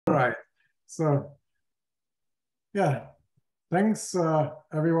All right. So, yeah, thanks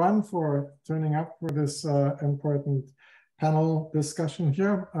everyone for turning up for this important panel discussion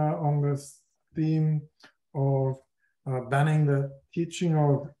here on this theme of banning the teaching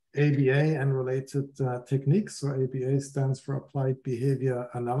of ABA and related techniques. So ABA stands for Applied Behavior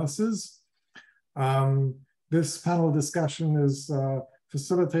Analysis. This panel discussion is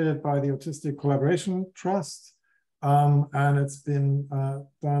facilitated by the Autistic Collaboration Trust. And it's been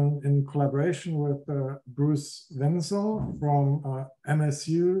done in collaboration with Bruce Wenzel from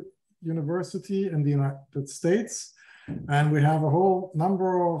MSU University in the United States. And we have a whole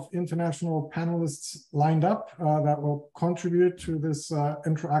number of international panelists lined up that will contribute to this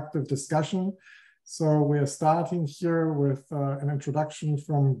interactive discussion. So we are starting here with an introduction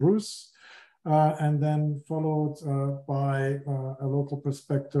from Bruce, and then followed by a local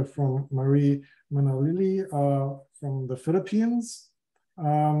perspective from Marie Manalili from the Philippines.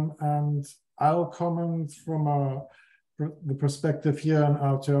 And I'll comment from the perspective here in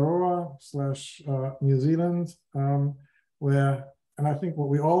Aotearoa / New Zealand, and I think what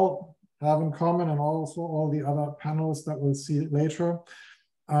we all have in common, and also all the other panels that we'll see later,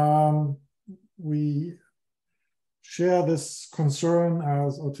 we share this concern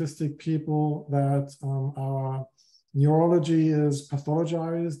as autistic people that our neurology is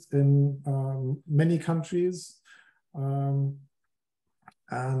pathologized in many countries, and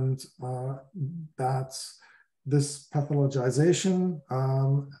that this pathologization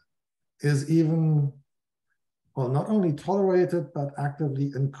is even, well, not only tolerated, but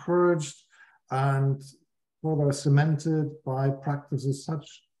actively encouraged and further cemented by practices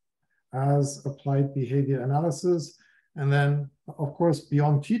such as applied behavior analysis. And then, of course,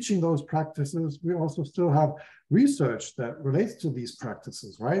 beyond teaching those practices, we also still have research that relates to these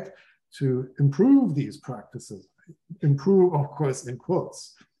practices, right? To improve these practices, improve, of course, in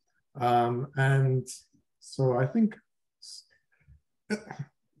quotes. And so I think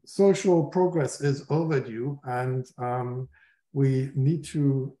social progress is overdue, and we need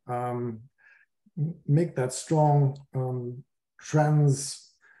to make that strong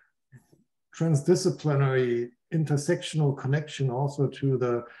transdisciplinary intersectional connection also to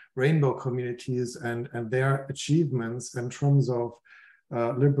the rainbow communities and their achievements in terms of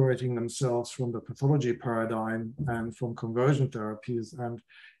liberating themselves from the pathology paradigm and from conversion therapies. And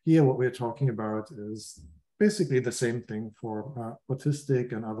here what we're talking about is basically the same thing for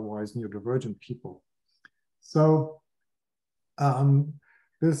autistic and otherwise neurodivergent people. So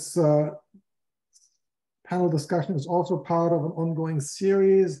this panel discussion is also part of an ongoing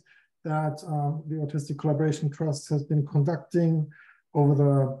series that the Autistic Collaboration Trust has been conducting over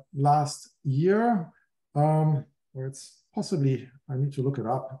the last year, or it's possibly, I need to look it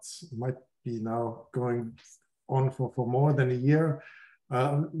up, it might be now going on for more than a year,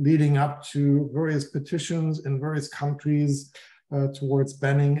 leading up to various petitions in various countries towards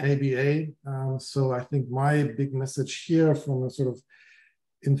banning ABA. So I think my big message here from a sort of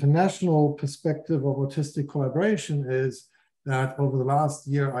international perspective of autistic collaboration is that over the last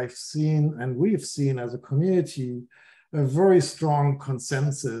year, I've seen, and we've seen as a community, a very strong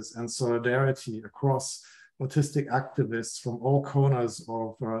consensus and solidarity across autistic activists from all corners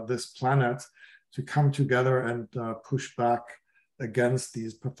of this planet to come together and push back against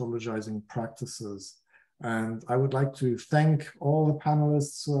these pathologizing practices. And I would like to thank all the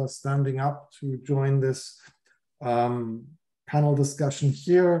panelists who are standing up to join this panel discussion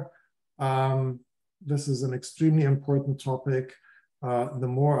here. This is an extremely important topic. The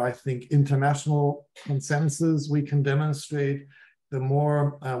more, I think, international consensus we can demonstrate, the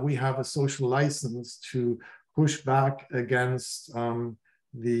more we have a social license to push back against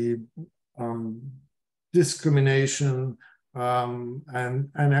the discrimination and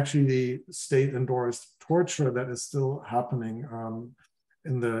actually the state-endorsed torture that is still happening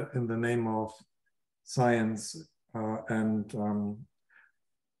in the name of science and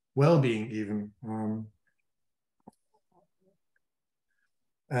well-being even.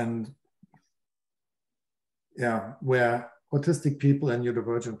 And yeah, where autistic people and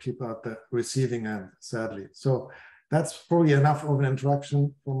neurodivergent people are at the receiving end, sadly. So that's probably enough of an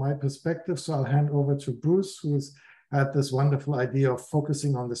introduction from my perspective. So I'll hand over to Bruce, who's had this wonderful idea of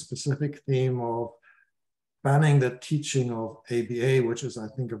focusing on the specific theme of banning the teaching of ABA, which is, I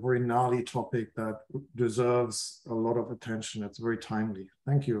think, a very gnarly topic that deserves a lot of attention. It's very timely.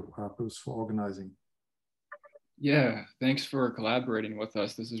 Thank you, Bruce, for organizing. Yeah, thanks for collaborating with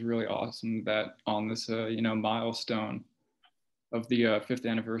us. This is really awesome that on this, milestone of the 5th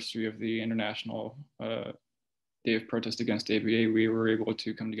anniversary of the International Day of Protest Against ABA, we were able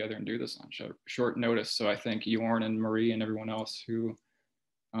to come together and do this on short notice. So I thank Jorn and Marie and everyone else who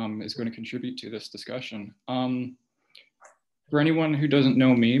is going to contribute to this discussion. For anyone who doesn't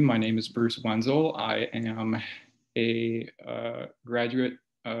know me, my name is Bruce Wenzel. I am a graduate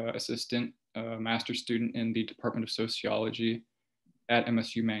assistant, master's student in the Department of Sociology at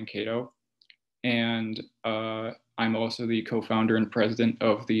MSU Mankato. And I'm also the co-founder and president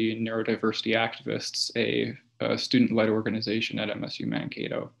of the Neurodiversity Activists, a student-led organization at MSU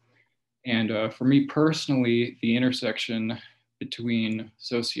Mankato. And for me personally, the intersection between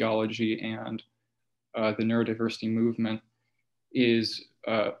sociology and the neurodiversity movement is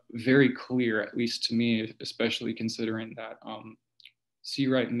very clear, at least to me, especially considering that C.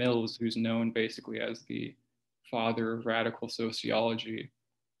 Wright Mills, who's known basically as the father of radical sociology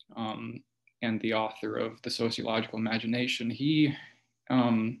and the author of The Sociological Imagination, he,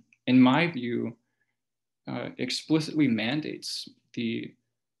 in my view, explicitly mandates the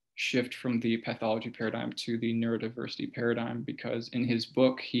shift from the pathology paradigm to the neurodiversity paradigm, because in his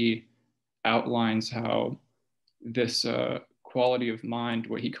book, he outlines how this quality of mind,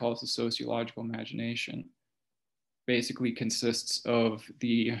 what he calls the sociological imagination, basically consists of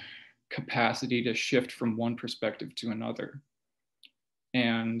the capacity to shift from one perspective to another.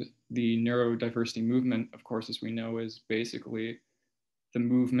 And the neurodiversity movement, of course, as we know, is basically the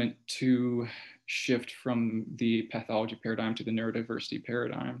movement to shift from the pathology paradigm to the neurodiversity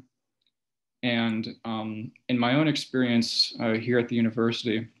paradigm. And in my own experience here at the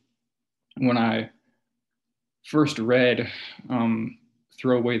university, when I first read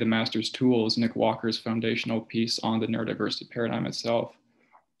Throw Away the Master's Tools, Nick Walker's foundational piece on the neurodiversity paradigm itself,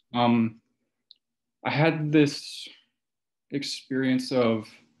 I had this experience of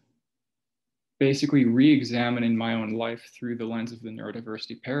basically re-examining my own life through the lens of the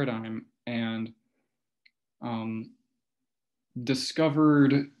neurodiversity paradigm, and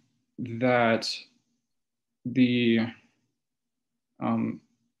discovered that the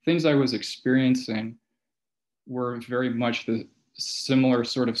things I was experiencing were very much the similar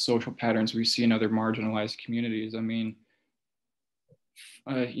sort of social patterns we see in other marginalized communities. I mean,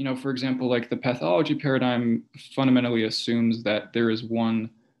 you know, for example, like the pathology paradigm fundamentally assumes that there is one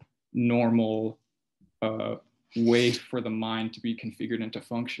normal way for the mind to be configured into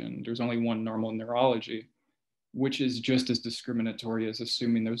function. There's only one normal neurology, which is just as discriminatory as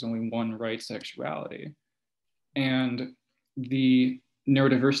assuming there's only one right sexuality. And the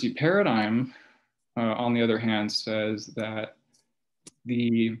neurodiversity paradigm, on the other hand, says that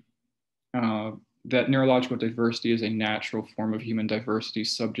that neurological diversity is a natural form of human diversity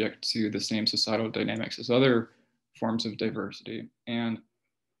subject to the same societal dynamics as other forms of diversity. And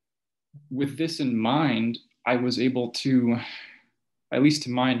with this in mind, I was able to, at least to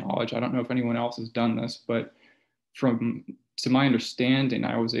my knowledge, I don't know if anyone else has done this, but to my understanding,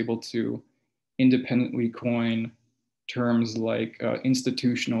 I was able to independently coin terms like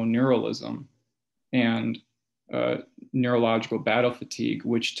institutional neuralism and neurological battle fatigue,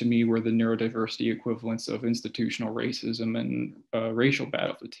 which to me were the neurodiversity equivalents of institutional racism and racial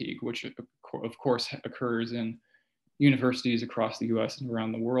battle fatigue, which of course occurs in universities across the US and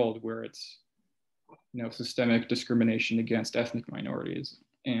around the world, where it's, you know, systemic discrimination against ethnic minorities.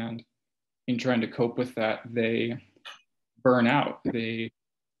 And in trying to cope with that, they burn out. They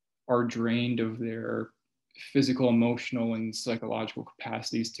are drained of their physical, emotional, and psychological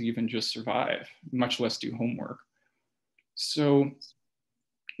capacities to even just survive, much less do homework. So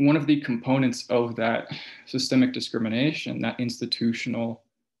one of the components of that systemic discrimination, that institutional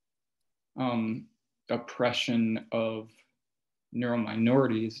oppression of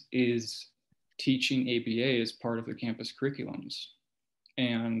neurominorities, is teaching ABA as part of the campus curriculums.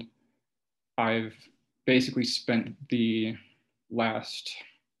 And I've basically spent the last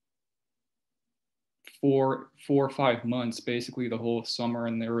four or 5 months, basically the whole summer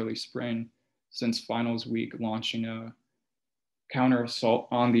and the early spring, since finals week, launching a counter assault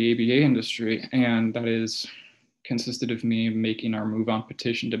on the ABA industry. And that is consisted of me making our Move On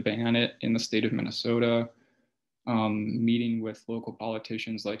petition to ban it in the state of Minnesota, meeting with local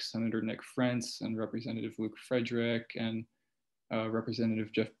politicians like Senator Nick Frentz and Representative Luke Frederick and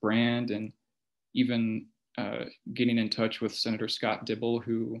Representative Jeff Brand, and even getting in touch with Senator Scott Dibble,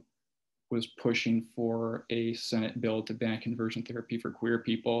 who was pushing for a Senate bill to ban conversion therapy for queer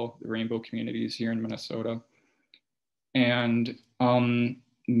people, the rainbow communities here in Minnesota, and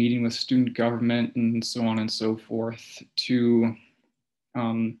meeting with student government and so on and so forth to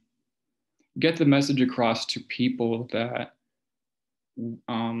get the message across to people that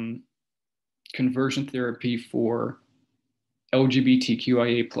conversion therapy for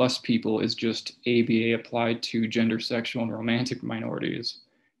LGBTQIA plus people is just ABA applied to gender, sexual, and romantic minorities.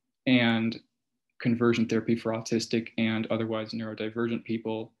 And conversion therapy for autistic and otherwise neurodivergent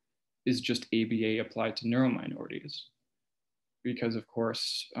people is just ABA applied to neurominorities. Because of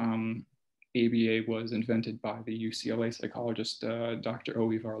course, ABA was invented by the UCLA psychologist, Dr.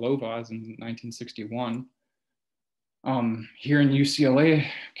 Aotearoa in 1961. Here in UCLA,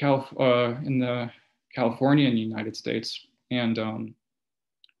 in the California in the United States. And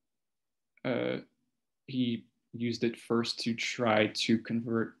he used it first to try to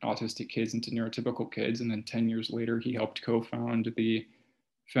convert autistic kids into neurotypical kids. And then 10 years later, he helped co-found the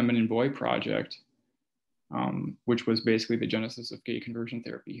Feminine Boy Project, which was basically the genesis of gay conversion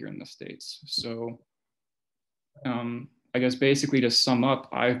therapy here in the States. So I guess basically to sum up,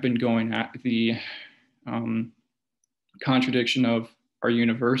 I've been going at the contradiction of our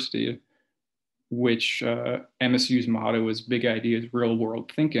university, which MSU's motto is big ideas, real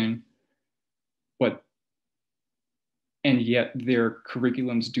world thinking, and yet their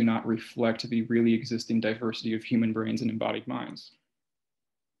curriculums do not reflect the really existing diversity of human brains and embodied minds.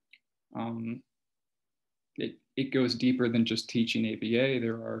 It goes deeper than just teaching ABA.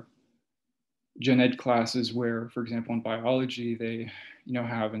 There are gen ed classes where, for example, in biology, they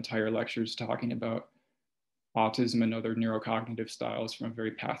have entire lectures talking about autism and other neurocognitive styles from a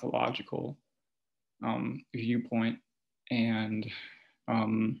very pathological viewpoint. And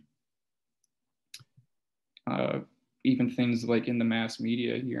even things like in the mass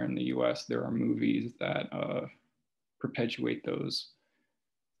media here in the US, there are movies that perpetuate those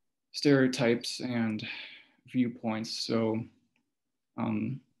stereotypes and viewpoints. So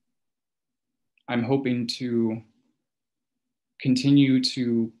I'm hoping to continue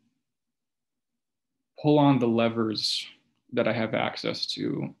to pull on the levers that I have access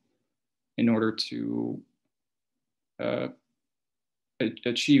to in order to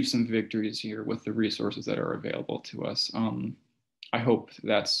achieve some victories here with the resources that are available to us. I hope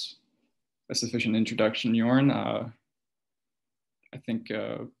that's a sufficient introduction, Jorn. I think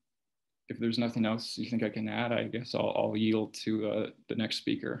if there's nothing else you think I can add, I guess I'll yield to the next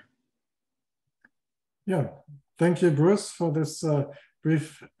speaker. Yeah, thank you, Bruce, for this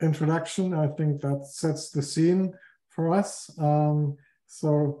brief introduction. I think that sets the scene for us.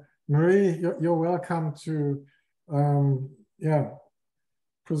 So Marie, you're welcome to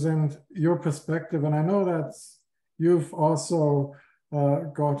present your perspective. And I know that you've also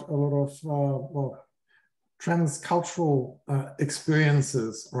got a lot of transcultural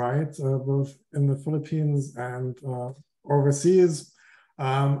experiences, right? Both in the Philippines and overseas.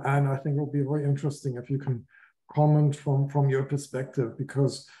 And I think it will be very interesting if you can comment from your perspective,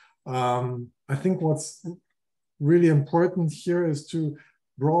 because I think what's really important here is to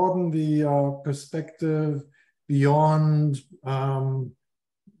broaden the perspective beyond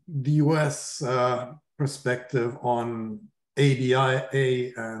the US perspective on ABA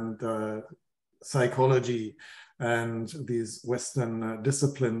and psychology and these Western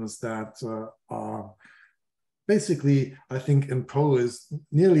disciplines that are basically, I think, imposed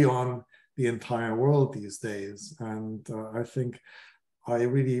nearly on the entire world these days. And I think I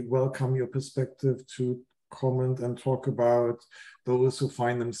really welcome your perspective to comment and talk about those who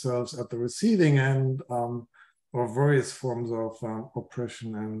find themselves at the receiving end of various forms of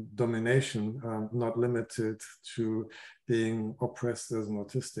oppression and domination, not limited to being oppressed as an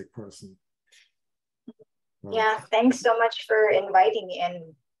autistic person. Yeah, thanks so much for inviting me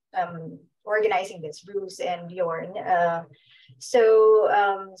and organizing this, Bruce and Jorn. So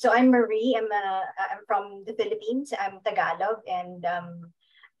I'm Marie. I'm from the Philippines. I'm Tagalog, and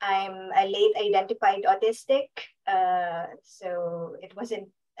I'm a late identified autistic. So it wasn't.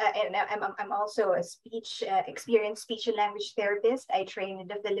 And I'm also a experienced speech and language therapist. I trained in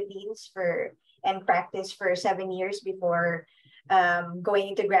the Philippines and practiced for 7 years before going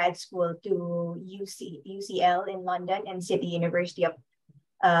into grad school to UCL in London and City University of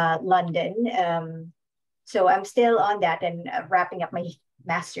London. So I'm still on that and wrapping up my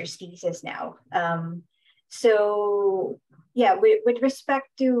master's thesis now. So yeah, with respect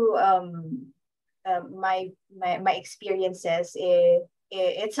to my experiences,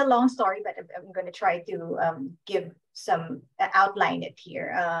 it's a long story, but I'm going to try to give some outline it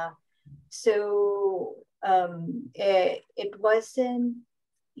here. It wasn't,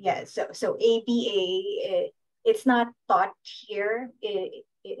 yeah. So ABA, it's not taught here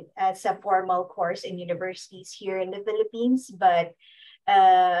as a formal course in universities here in the Philippines, but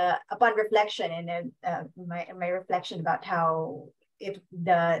upon reflection and my reflection about how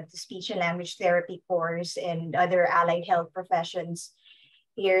the speech and language therapy course and other allied health professions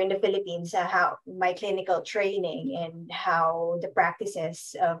here in the Philippines, how my clinical training and how the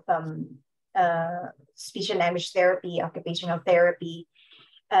practices of speech and language therapy, occupational therapy,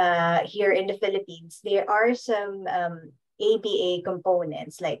 here in the Philippines, there are some ABA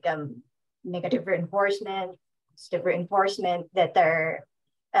components like negative reinforcement, positive reinforcement that are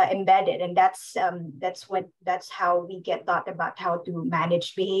embedded, and that's how we get taught about how to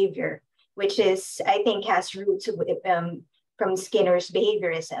manage behavior, which is, I think, has roots from Skinner's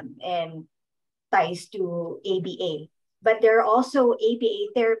behaviorism and ties to ABA. But there are also ABA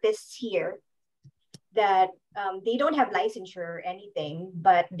therapists here that they don't have licensure or anything,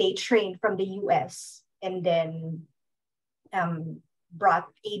 but they trained from the US and then brought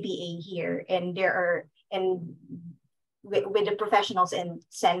ABA here. And with the professionals and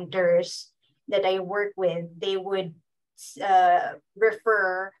centers that I work with, they would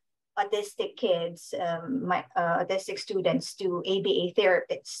refer autistic kids, autistic students, to ABA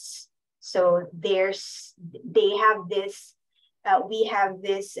therapists. So we have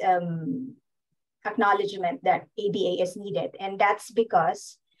this acknowledgement that ABA is needed. And that's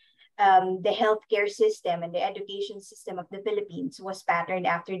because the healthcare system and the education system of the Philippines was patterned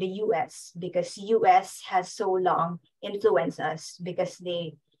after the US, because US has so long influenced us because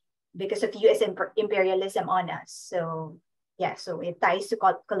of US imperialism on us. So yeah, so it ties to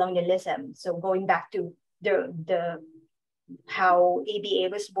colonialism. So going back to the how ABA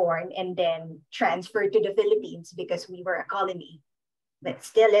was born and then transferred to the Philippines because we were a colony, but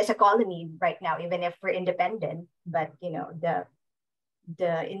still is a colony right now, even if we're independent. But you know,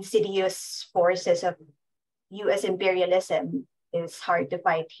 the insidious forces of US imperialism is hard to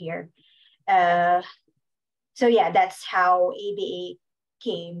fight here. So yeah, that's how ABA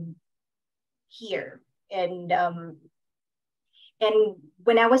came here. And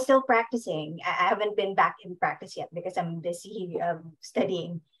when I was still practicing, I haven't been back in practice yet because I'm busy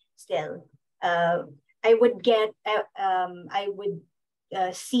studying still. I would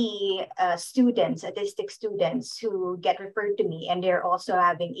see students, autistic students, who get referred to me, and they're also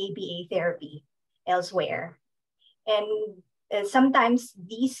having ABA therapy elsewhere. And sometimes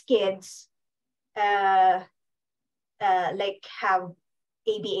these kids like have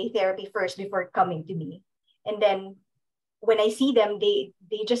ABA therapy first before coming to me, and then when I see them,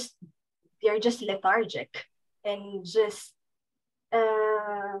 they're just lethargic and just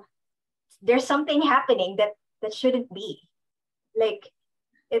there's something happening that shouldn't be. Like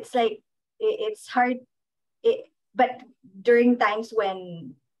it's hard. But during times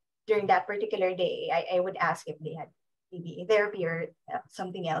during that particular day, I would ask if they had maybe therapy or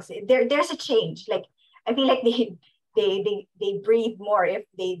something else. There's a change. Like I feel like they breathe more if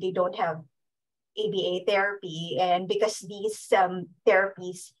they don't have ABA therapy, and because these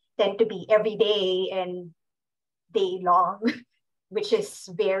therapies tend to be every day and day long, which is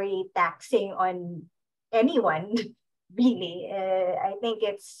very taxing on anyone, really. I think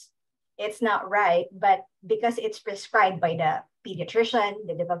it's not right, but because it's prescribed by the pediatrician,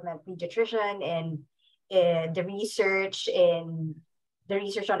 the developmental pediatrician, and the research on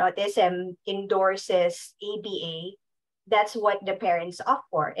autism endorses ABA, that's what the parents opt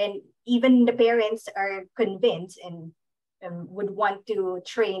for. And even the parents are convinced and would want to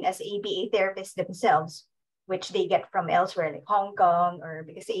train as ABA therapists themselves, which they get from elsewhere, like Hong Kong, or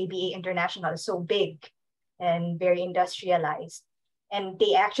because ABA International is so big and very industrialized. And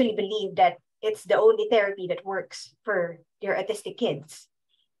they actually believe that it's the only therapy that works for their autistic kids.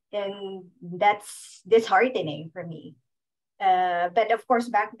 And that's disheartening for me. But of course,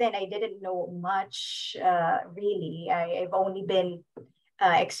 back then I didn't know much, really. I've only been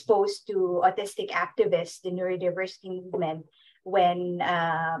exposed to Autistic Activists, the Neurodiversity movement, when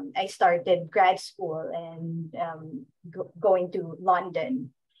I started grad school and going to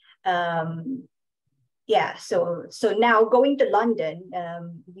London. Yeah, so now going to London,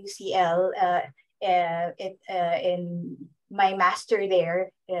 UCL, in my master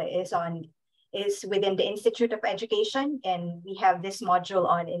there is within the Institute of Education, and we have this module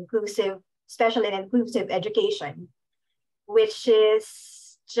on special and inclusive education, which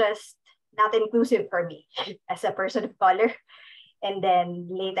is just not inclusive for me as a person of color, and then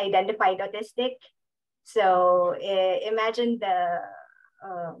late identified autistic. So imagine the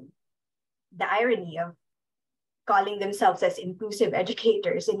irony of calling themselves as inclusive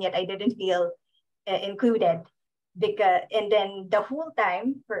educators, and yet I didn't feel included. And then the whole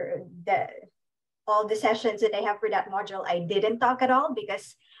time for all the sessions that I have for that module, I didn't talk at all,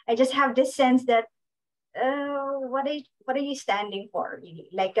 because I just have this sense that what are you standing for, really?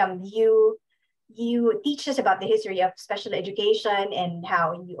 Like you teach us about the history of special education and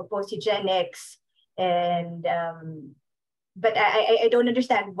how you oppose eugenics, and but I don't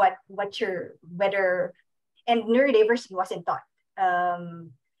understand whether, and neurodiversity wasn't taught.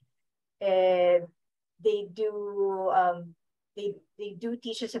 They do they do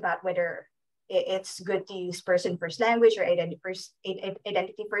teach us about whether it's good to use person first language or identity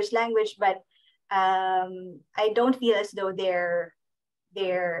first language, but I don't feel as though they're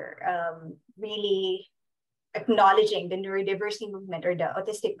really acknowledging the neurodiversity movement or the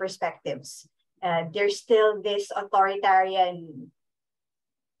autistic perspectives. There's still this authoritarian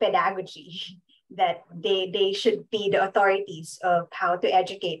pedagogy that they should be the authorities of how to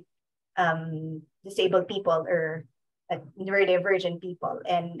educate disabled people or neurodivergent people.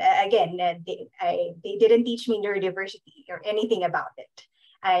 And again, they didn't teach me neurodiversity or anything about it.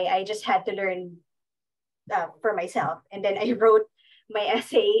 I just had to learn for myself. And then I wrote my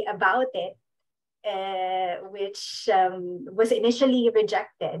essay about it, which was initially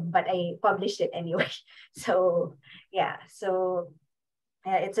rejected, but I published it anyway. So yeah, so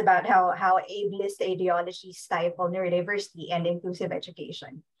it's about how ableist ideologies stifle neurodiversity and inclusive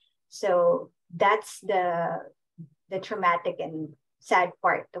education. So that's the traumatic and sad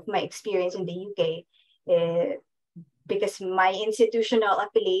part of my experience in the UK, because my institutional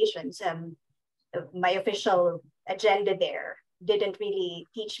affiliations, my official agenda there didn't really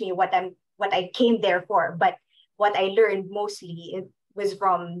teach me what I came there for, but what I learned mostly it was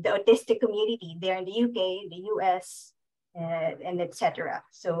from the autistic community there in the UK, the US, and etc.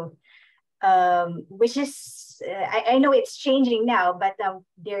 So, which is I know it's changing now, but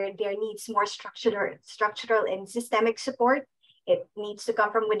there needs more structural and systemic support. It needs to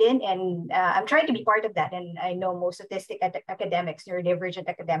come from within, and I'm trying to be part of that. And I know most autistic academics, neurodivergent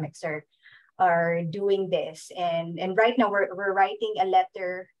academics, are doing this. And right now we're writing a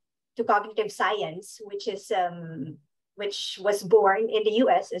letter to cognitive science, which is which was born in the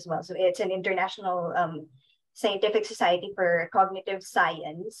US as well. So it's an international scientific society for cognitive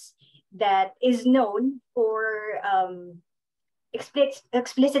science that is known for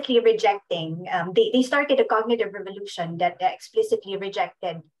explicitly rejecting, they started a cognitive revolution that explicitly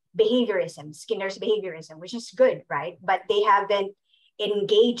rejected behaviorism, Skinner's behaviorism, which is good, right? But they haven't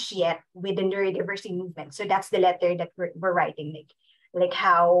engaged yet with the neurodiversity movement. So that's the letter that we're writing, like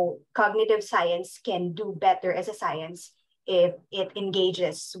how cognitive science can do better as a science if it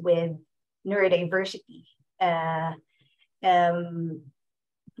engages with neurodiversity.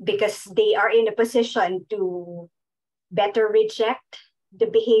 Because they are in a position to better reject the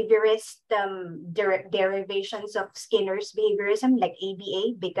behaviorist derivations of Skinner's behaviorism, like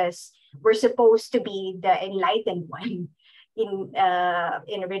ABA, because we're supposed to be the enlightened one in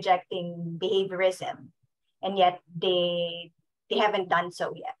rejecting behaviorism, and yet they haven't done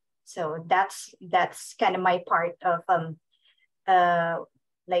so yet. So that's kind of my part of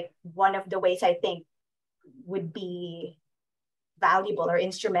like one of the ways I think would be valuable or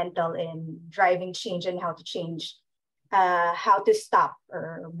instrumental in driving change and how to change, how to stop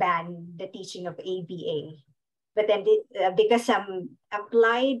or ban the teaching of ABA. But then because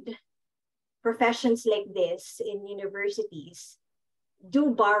applied professions like this in universities do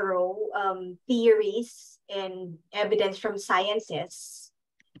borrow theories and evidence from sciences,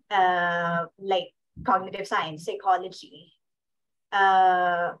 like cognitive science, psychology.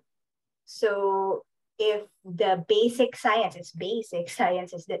 So if the basic sciences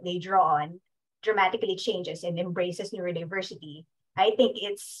that they draw on dramatically changes and embraces neurodiversity, I think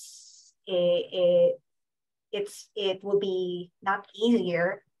it will be not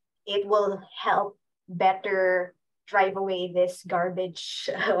easier. It will help better drive away this garbage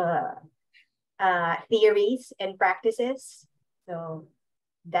theories and practices. So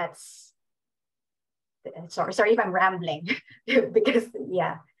that's, sorry if I'm rambling because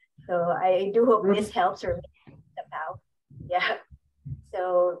yeah. So I do hope this helps or somehow. Yeah.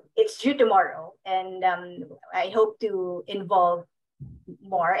 So it's due tomorrow, and I hope to involve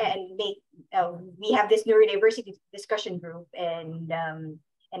more and make. We have this neurodiversity discussion group, and I'm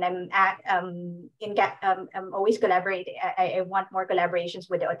always collaborating. I want more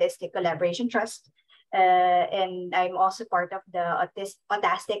collaborations with the Autistic Collaboration Trust, and I'm also part of the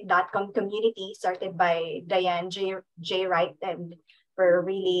Autistic.com community started by Diane J. Wright, and we're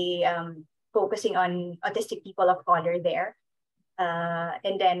really focusing on autistic people of color there.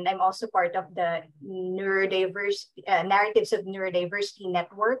 And then I'm also part of the Narratives of Neurodiversity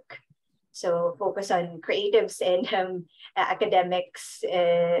Network. So focus on creatives and academics.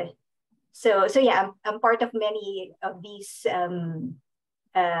 So yeah, I'm part of many of these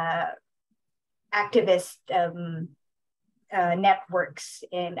activist networks,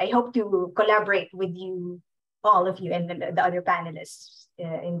 and I hope to collaborate with you, all of you, and the other panelists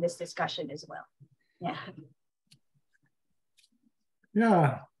in this discussion as well. Yeah.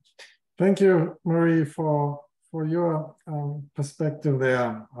 Yeah, thank you, Marie, for your perspective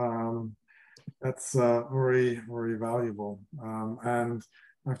there. That's very, very valuable. And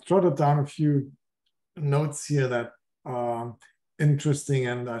I've jotted down a few notes here that are interesting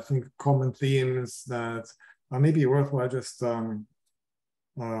and I think common themes that are maybe worthwhile just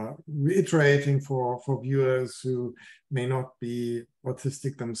reiterating for viewers who may not be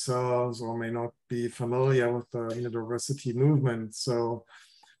autistic themselves or may not be familiar with the neurodiversity movement. So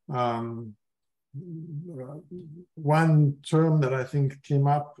one term that I think came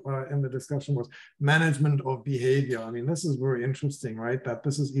up in the discussion was management of behavior. I mean, this is very interesting, right? That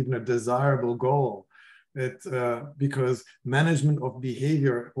this is even a desirable goal. Because management of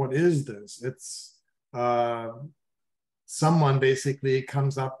behavior, what is this? It's someone basically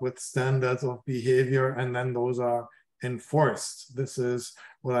comes up with standards of behavior and then those are enforced. This is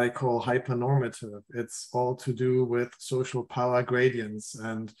what I call hypernormative. It's all to do with social power gradients.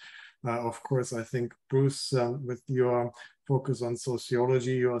 And of course, I think, Bruce, with your focus on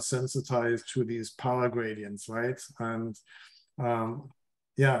sociology, you are sensitized to these power gradients, right? And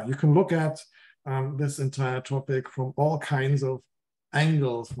yeah, you can look at this entire topic from all kinds of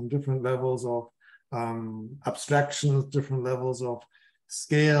angles, from different levels of abstractions, different levels of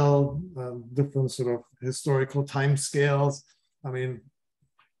scale, different sort of historical time scales. I mean,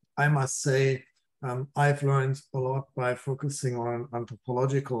 I must say, I've learned a lot by focusing on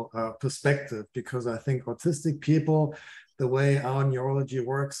anthropological perspective, because I think autistic people, the way our neurology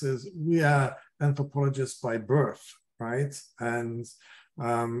works is we are anthropologists by birth, right? And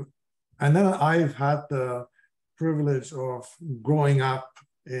then I've had the privilege of growing up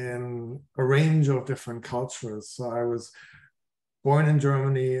in a range of different cultures. So I was born in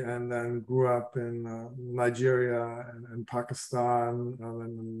Germany and then grew up in Nigeria and Pakistan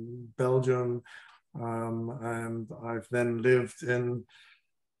and in Belgium. And I've then lived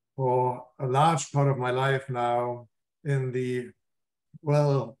for a large part of my life now in the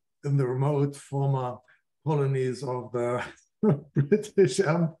remote former colonies of the British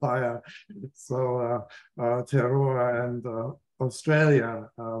Empire, so Aotearoa and Australia.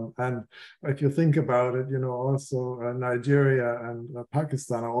 And if you think about it, you know, also Nigeria and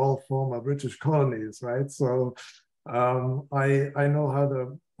Pakistan are all former British colonies, right? So I know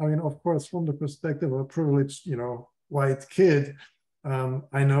how I mean, of course, from the perspective of a privileged, you know, white kid,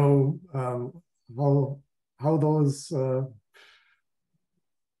 I know how those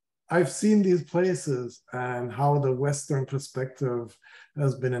I've seen these places and how the Western perspective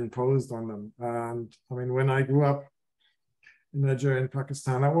has been imposed on them. And I mean, when I grew up in Nigeria and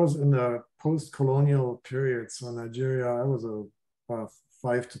Pakistan, I was in the post-colonial period. So in Nigeria, I was a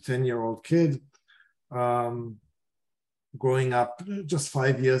 5 to 10-year-old kid growing up just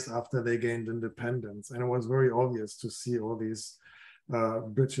 5 years after they gained independence. And it was very obvious to see all these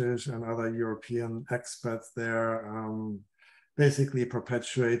British and other European expats there basically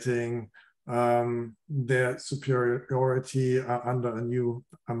perpetuating their superiority under a new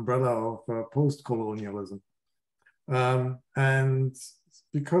umbrella of post-colonialism. And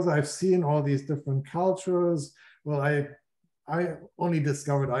because I've seen all these different cultures, well, I only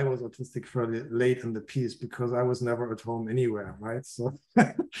discovered I was autistic fairly late in the piece because I was never at home anywhere, right? So,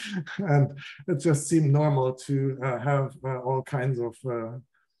 and it just seemed normal to have all kinds of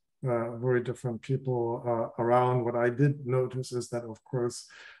very different people around. What I did notice is that, of course,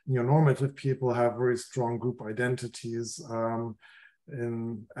 neonormative people have very strong group identities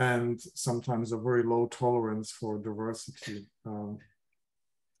and sometimes a very low tolerance for diversity.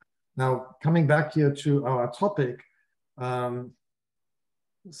 Now, coming back here to our topic,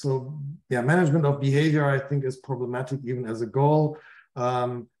 so yeah, management of behavior, I think, is problematic even as a goal.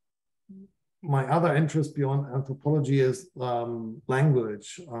 My other interest beyond anthropology is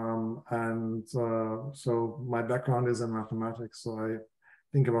language. So my background is in mathematics, so I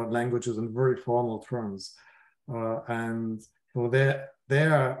think about languages in very formal terms. And so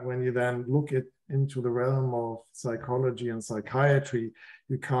there, when you then look into the realm of psychology and psychiatry,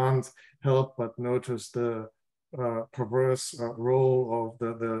 you can't help but notice the perverse role of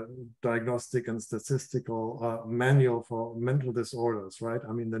the diagnostic and statistical manual for mental disorders, right?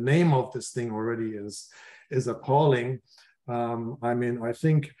 I mean, the name of this thing already is appalling. I mean, I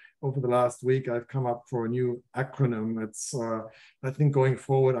think over the last week, I've come up for a new acronym. It's, I think going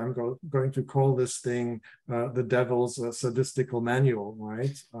forward, I'm going to call this thing the Devil's Sadistical Manual,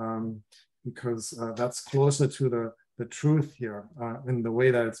 right? Because that's closer to the truth here in the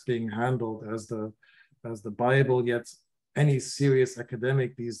way that it's being handled as the Bible. Yet any serious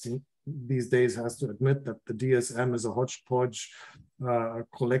academic these days has to admit that the DSM is a hodgepodge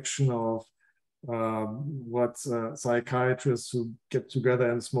collection of what psychiatrists who get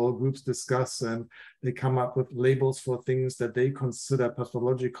together in small groups discuss, and they come up with labels for things that they consider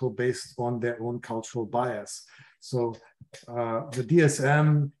pathological based on their own cultural bias. So the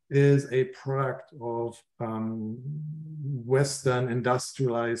DSM is a product of Western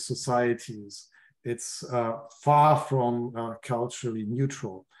industrialized societies. It's far from culturally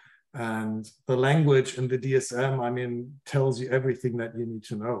neutral. And the language in the DSM, I mean, tells you everything that you need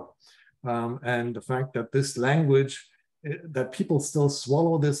to know. And the fact that this language, that people still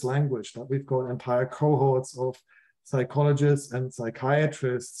swallow this language, that we've got entire cohorts of psychologists and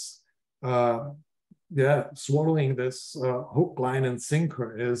psychiatrists, swallowing this hook, line, and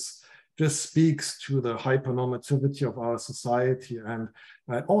sinker just speaks to the hypernormativity of our society. And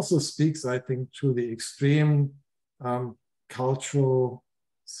it also speaks, I think, to the extreme cultural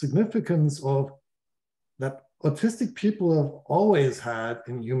significance of that autistic people have always had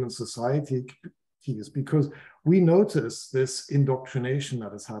in human society, because we notice this indoctrination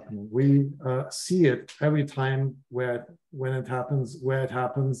that is happening. We see it every time when it happens, where it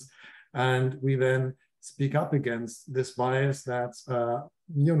happens, and we then speak up against this bias that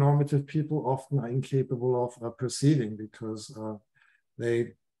neonormative people often are incapable of perceiving, because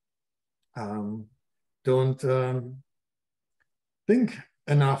they don't think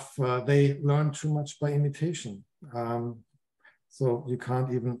enough. They learn too much by imitation. So you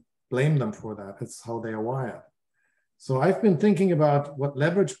can't even blame them for that. It's how they are wired. So I've been thinking about what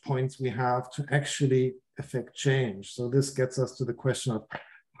leverage points we have to actually affect change. So this gets us to the question of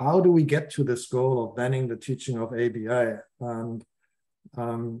how do we get to this goal of banning the teaching of ABA? And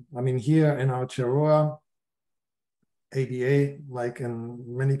I mean, here in Aotearoa, ABA, like in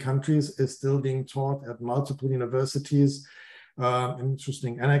many countries, is still being taught at multiple universities. An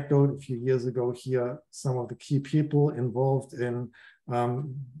interesting anecdote: a few years ago here, some of the key people involved in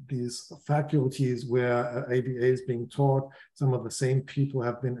these faculties where ABA is being taught, some of the same people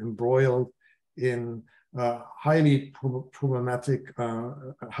have been embroiled in highly problematic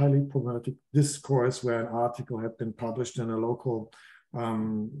discourse, where an article had been published in a local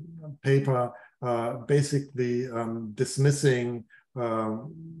paper, basically dismissing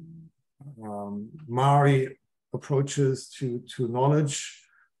Maori approaches to knowledge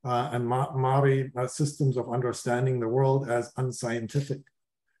and Maori systems of understanding the world as unscientific.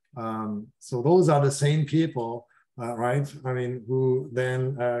 So those are the same people, right? I mean, who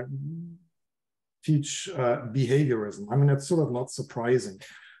then teach behaviorism. I mean, it's sort of not surprising.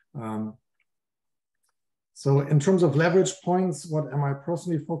 So in terms of leverage points, what am I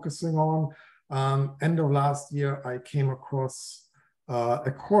personally focusing on? End of last year, I came across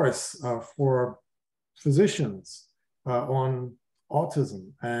a course for physicians on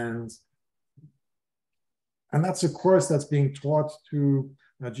autism, and that's a course that's being taught to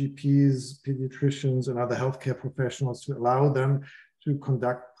GPs, pediatricians, and other healthcare professionals to allow them to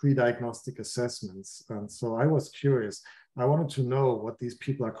conduct pre-diagnostic assessments. And so I was curious. I wanted to know what these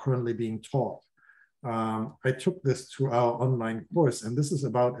people are currently being taught. I took this to our online course, and this is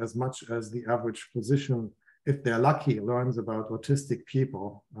about as much as the average physician, if they're lucky, learns about autistic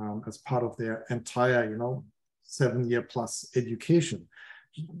people as part of their entire, 7-year plus education.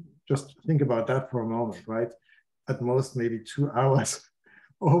 Just think about that for a moment, right? At most, maybe 2 hours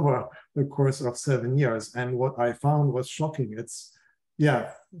over the course of 7 years. And what I found was shocking. It's,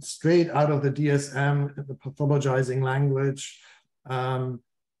 straight out of the DSM, the pathologizing language.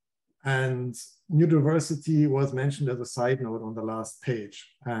 And neurodiversity was mentioned as a side note on the last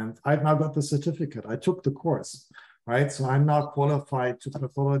page. And I've now got the certificate. I took the course, right? So I'm now qualified to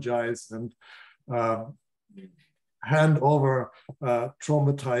pathologize and hand over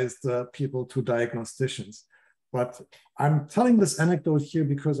traumatized people to diagnosticians. But I'm telling this anecdote here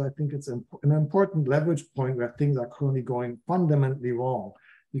because I think it's an important leverage point where things are currently going fundamentally wrong,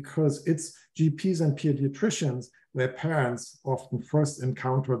 because it's GPs and pediatricians where parents often first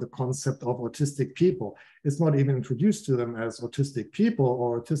encounter the concept of autistic people. It's not even introduced to them as autistic people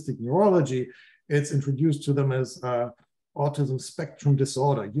or autistic neurology. It's introduced to them as autism spectrum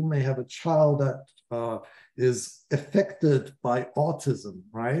disorder. You may have a child that is affected by autism,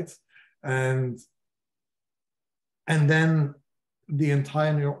 right? And then the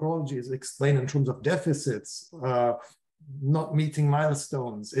entire neurology is explained in terms of deficits, not meeting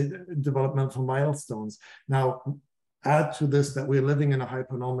milestones, developmental milestones. Now, add to this that we're living in a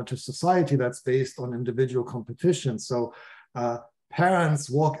hypernormative society that's based on individual competition. So parents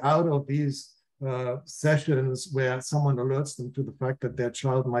walk out of these sessions where someone alerts them to the fact that their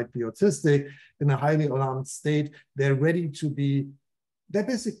child might be autistic in a highly alarmed state. They're ready to be, they're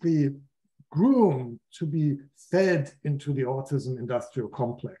basically groomed to be fed into the autism industrial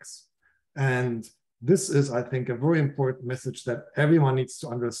complex. And this is, I think, a very important message that everyone needs to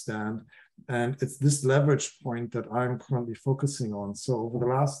understand. And it's this leverage point that I'm currently focusing on. So over the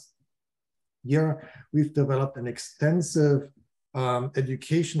last year, we've developed an extensive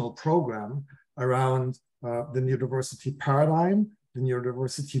educational program around the neurodiversity paradigm, the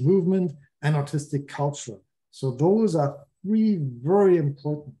neurodiversity movement, and autistic culture. So those are three very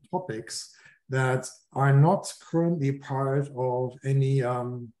important topics that are not currently part of any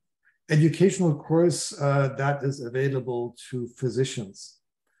educational course that is available to physicians.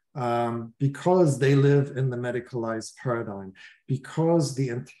 Because they live in the medicalized paradigm, because the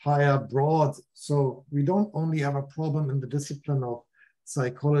entire broad, so we don't only have a problem in the discipline of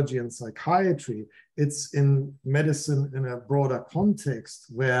psychology and psychiatry, it's in medicine in a broader context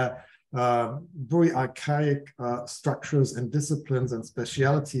where very archaic structures and disciplines and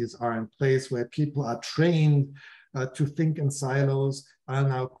specialities are in place where people are trained to think in silos. I'll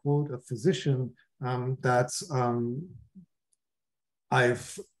now quote a physician that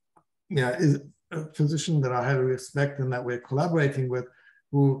is a physician that I highly respect and that we're collaborating with,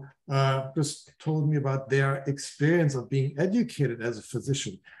 who just told me about their experience of being educated as a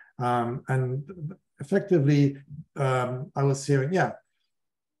physician. And effectively, I was hearing,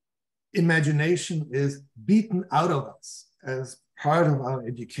 imagination is beaten out of us as part of our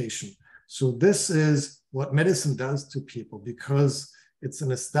education. So this is what medicine does to people, because it's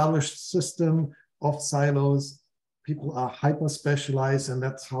an established system of silos. People are hyper-specialized, and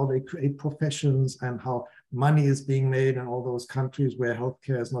that's how they create professions and how money is being made in all those countries where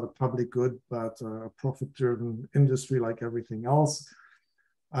healthcare is not a public good, but a profit-driven industry like everything else.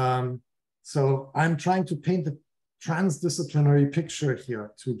 So I'm trying to paint a transdisciplinary picture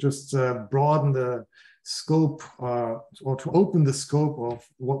here to just broaden the scope or to open the scope of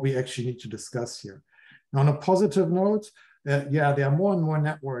what we actually need to discuss here. Now, on a positive note, there are more and more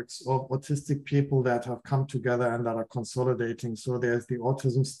networks of autistic people that have come together and that are consolidating. So there's the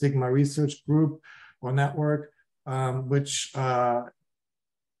Autism Stigma Research Group or network, which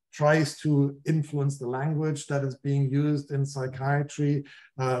tries to influence the language that is being used in psychiatry,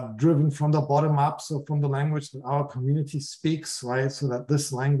 driven from the bottom up, so from the language that our community speaks, right? So that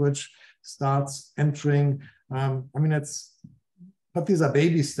this language starts entering. But these are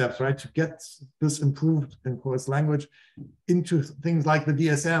baby steps, right? To get this improved, in course, language into things like the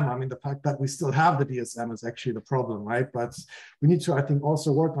DSM. I mean, the fact that we still have the DSM is actually the problem, right? But we need to, I think,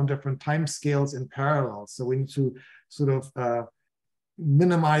 also work on different timescales in parallel. So we need to sort of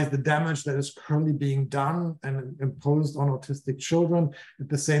minimize the damage that is currently being done and imposed on autistic children. At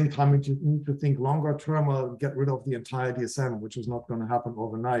the same time, we need to think longer term or get rid of the entire DSM, which is not going to happen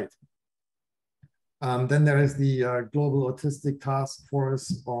overnight. Then there is the Global Autistic Task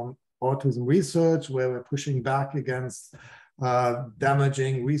Force on Autism Research, where we're pushing back against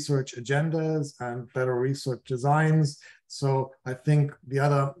damaging research agendas and better research designs. So I think the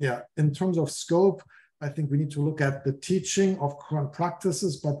other, in terms of scope, I think we need to look at the teaching of current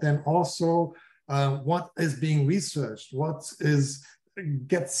practices, but then also what is being researched, what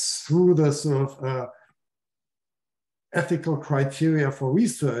gets through the sort of ethical criteria for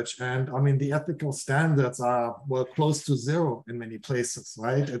research. And I mean, the ethical standards are, well, close to zero in many places,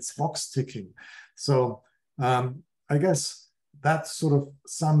 right? It's box ticking. So I guess that sort of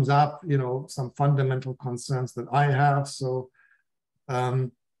sums up, some fundamental concerns that I have. So,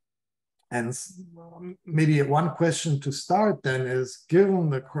 and maybe one question to start then is, given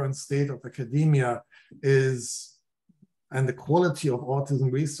the current state of academia and the quality of autism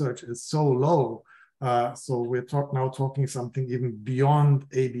research is so low, so we're now talking something even beyond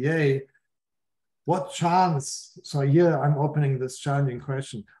ABA. What chance, so here I'm opening this challenging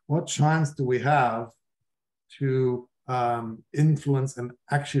question, what chance do we have to influence and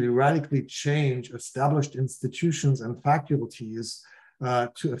actually radically change established institutions and faculties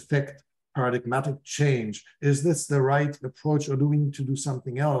to affect paradigmatic change? Is this the right approach, or do we need to do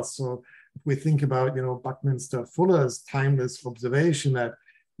something else? So if we think about, Buckminster Fuller's timeless observation that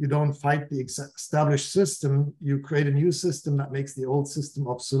you don't fight the established system, you create a new system that makes the old system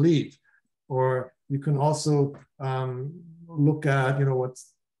obsolete. Or you can also look at, what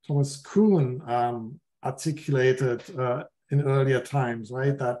Thomas Kuhn articulated in earlier times,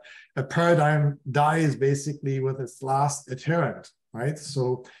 right? That a paradigm dies basically with its last adherent, right?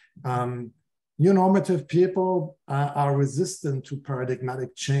 So new normative people are resistant to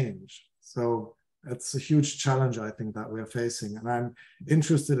paradigmatic change. So that's a huge challenge, I think, that we're facing. And I'm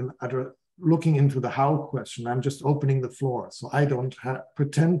interested in looking into the how question. I'm just opening the floor. So I don't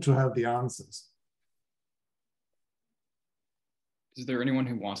pretend to have the answers. Is there anyone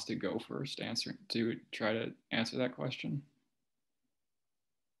who wants to go first to try to answer that question?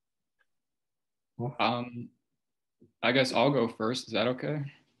 I guess I'll go first. Is that okay?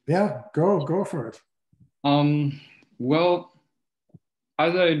 Yeah, go for it. Well,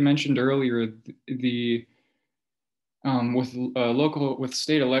 as I had mentioned earlier, with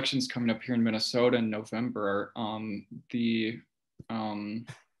state elections coming up here in Minnesota in November, the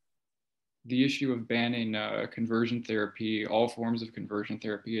issue of banning conversion therapy, all forms of conversion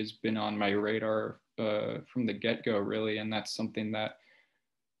therapy, has been on my radar from the get-go, really, and that's something that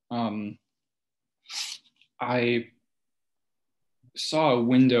I saw a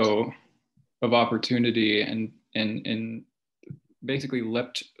window of opportunity and basically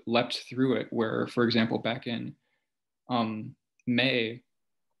leapt through it. Where, for example, back in May,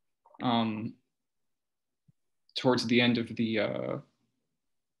 towards the end of the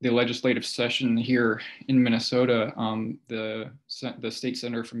legislative session here in Minnesota, the state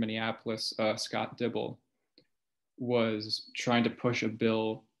senator from Minneapolis, Scott Dibble, was trying to push a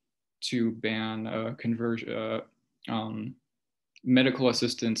bill to ban medical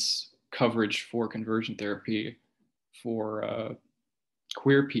assistance coverage for conversion therapy for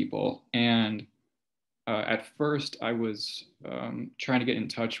queer people. And at first, I was trying to get in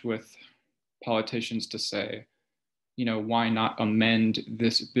touch with politicians to say, why not amend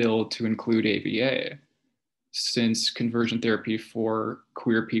this bill to include ABA, since conversion therapy for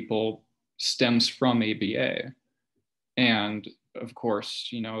queer people stems from ABA. And of course,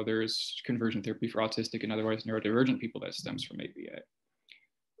 there's conversion therapy for autistic and otherwise neurodivergent people that stems from ABA.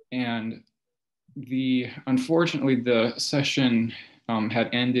 And unfortunately, the session had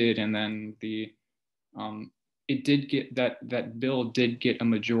ended, and then it did get that bill did get a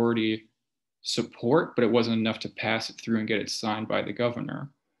majority support, but it wasn't enough to pass it through and get it signed by the governor.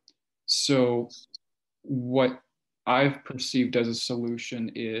 So what I've perceived as a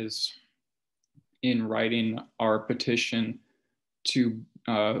solution is, in writing our petition to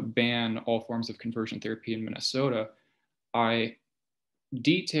ban all forms of conversion therapy in Minnesota, I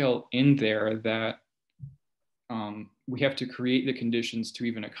detail in there that we have to create the conditions to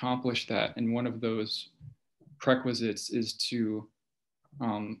even accomplish that. And one of those prerequisites is to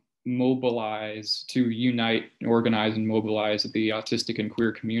unite, organize, and mobilize the autistic and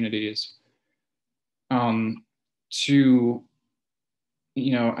queer communities to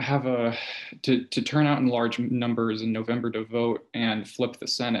to turn out in large numbers in November to vote and flip the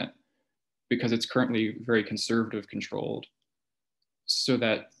Senate, because it's currently very conservative controlled, so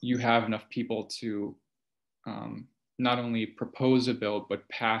that you have enough people to not only propose a bill, but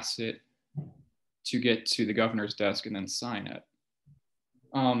pass it to get to the governor's desk and then sign it.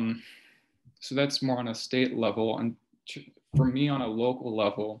 So that's more on a state level. And for me, on a local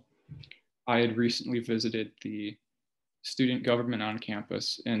level, I had recently visited the student government on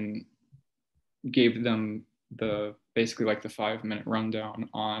campus and gave them basically like the 5-minute rundown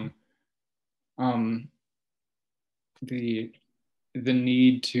on the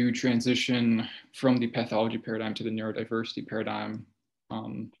need to transition from the pathology paradigm to the neurodiversity paradigm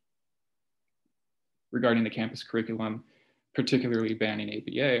regarding the campus curriculum, particularly banning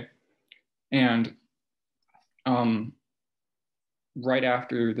ABA. And right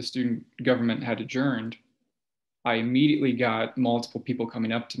after the student government had adjourned, I immediately got multiple people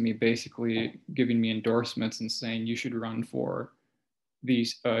coming up to me, basically giving me endorsements and saying, you should run for the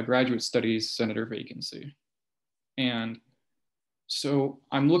graduate studies senator vacancy. And so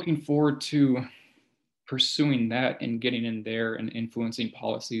I'm looking forward to pursuing that and getting in there and influencing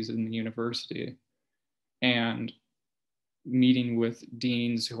policies in the university, and meeting with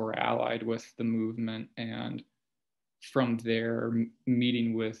deans who are allied with the movement, and from there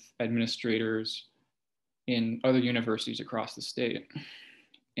meeting with administrators in other universities across the state,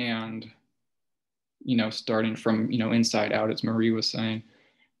 and starting from inside out, as Marie was saying.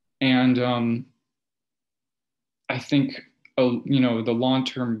 And I think the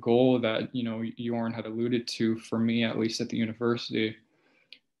long-term goal that Jorn had alluded to, for me at least at the university,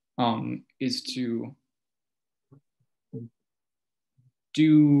 is to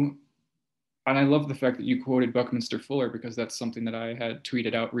do, and I love the fact that you quoted Buckminster Fuller, because that's something that I had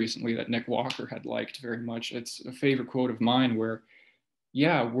tweeted out recently that Nick Walker had liked very much. It's a favorite quote of mine, where,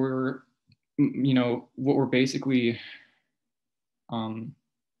 yeah, what we're basically going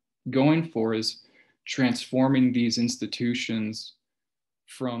for is transforming these institutions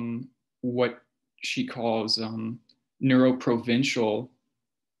from what she calls neuroprovincial,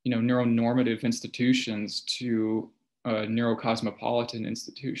 neuronormative institutions to neurocosmopolitan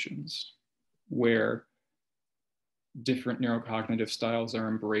institutions, where different neurocognitive styles are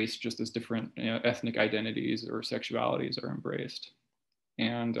embraced just as different ethnic identities or sexualities are embraced.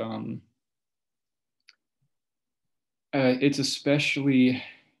 And it's especially,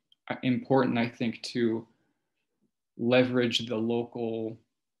 important, I think, to leverage the local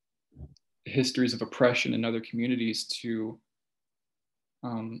histories of oppression in other communities to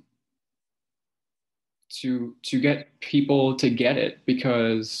get people to get it,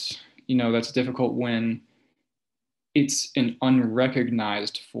 because that's difficult when it's an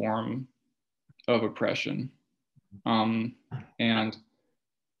unrecognized form of oppression. And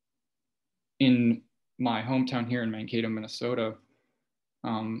in my hometown here in Mankato, Minnesota,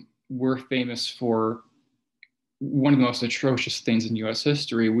 we're famous for one of the most atrocious things in US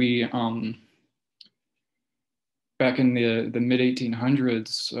history. We, back in the mid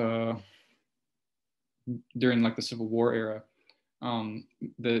 1800s, during like the Civil War era,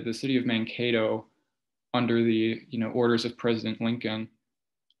 the city of Mankato, under the orders of President Lincoln,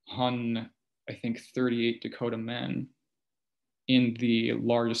 hung, I think, 38 Dakota men in the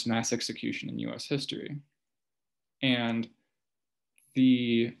largest mass execution in US history. And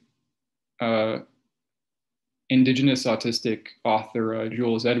the Indigenous autistic author,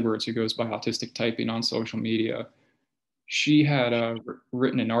 Jules Edwards, who goes by Autistic Typing on social media, she had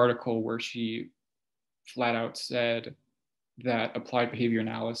written an article where she flat out said that applied behavior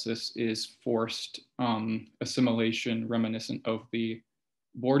analysis is forced assimilation reminiscent of the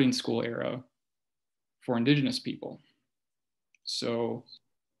boarding school era for Indigenous people. So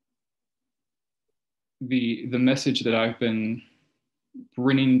the message that I've been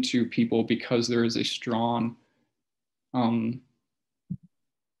bringing to people, because there is a strong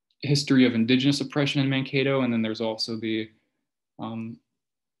history of Indigenous oppression in Mankato, and then there's also the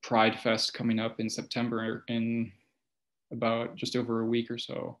Pride Fest coming up in September in about just over a week or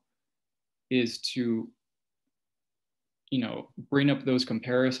so, is to bring up those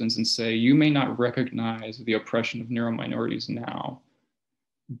comparisons and say, you may not recognize the oppression of neurominorities now,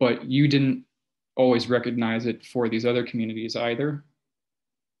 but you didn't always recognize it for these other communities either.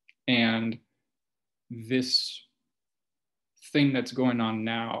 And this thing that's going on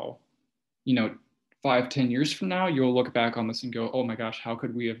now, 5-10 years from now, you'll look back on this and go, oh my gosh, how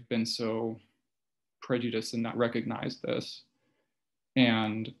could we have been so prejudiced and not recognize this?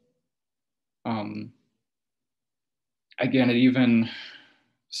 And again, even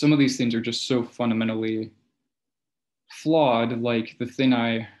some of these things are just so fundamentally flawed. Like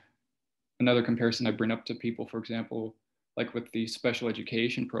another comparison I bring up to people, for example, like with the special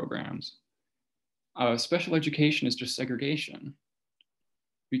education programs. Special education is just segregation,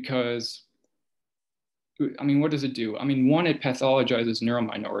 because, what does it do? One, it pathologizes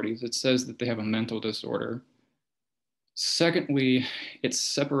neurominorities. It says that they have a mental disorder. Secondly, it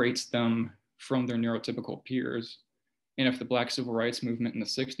separates them from their neurotypical peers. And if the Black Civil Rights Movement in the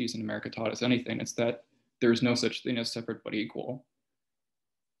 60s in America taught us anything, it's that there's no such thing as separate but equal.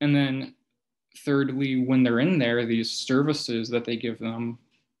 And then thirdly, when they're in there, these services that they give them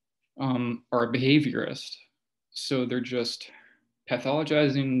are behaviorist. So they're just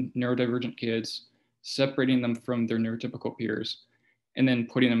pathologizing neurodivergent kids, separating them from their neurotypical peers, and then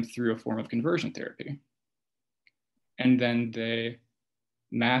putting them through a form of conversion therapy. And then they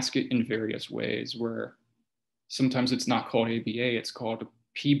mask it in various ways, where sometimes it's not called ABA, it's called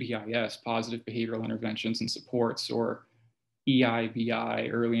PBIS, Positive Behavioral Interventions and Supports, or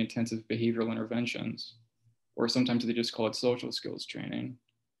EIBI, Early Intensive Behavioral Interventions, or sometimes they just call it social skills training.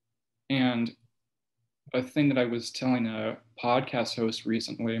 And a thing that I was telling a podcast host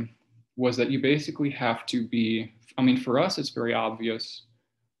recently was that you basically have to be, for us, it's very obvious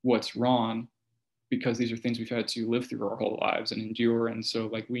what's wrong, because these are things we've had to live through our whole lives and endure. And so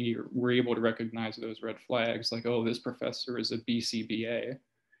like we're able to recognize those red flags, like, oh, this professor is a BCBA.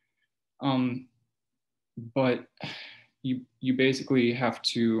 But you basically have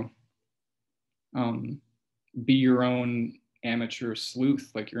to be your own amateur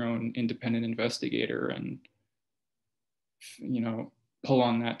sleuth, like your own independent investigator, and pull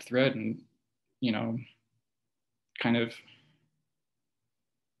on that thread and kind of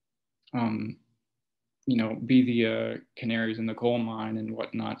be the canaries in the coal mine and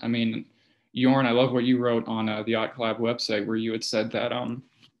whatnot. Jorn, I love what you wrote on the Yacht Collab website, where you had said that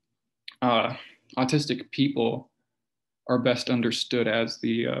autistic people are best understood as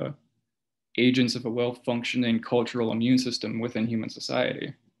the agents of a well-functioning cultural immune system within human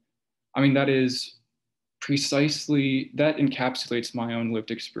society. That is precisely, that encapsulates my own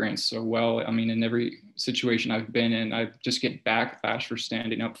lived experience so well. In every situation I've been in, I just get backlash for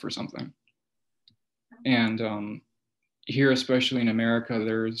standing up for something. And here, especially in America,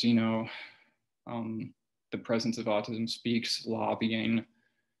 there's, the presence of Autism Speaks lobbying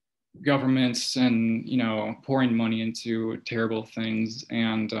governments and, pouring money into terrible things.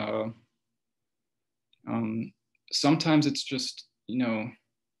 And sometimes it's just,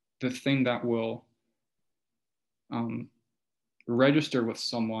 the thing that will register with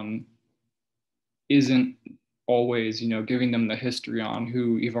someone isn't always, you know, giving them the history on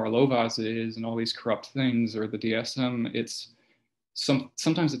who Ivar Lovaas is and all these corrupt things, or the DSM. It's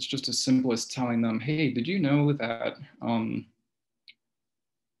sometimes it's just as simple as telling them, hey, did you know that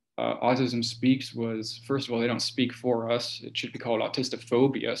Autism Speaks was, first of all, they don't speak for us. It should be called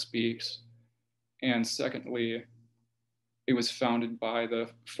Autistic Speaks. And secondly, it was founded by the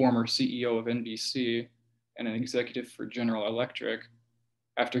former CEO of NBC and an executive for General Electric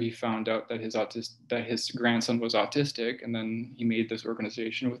after he found out that his grandson was autistic, and then he made this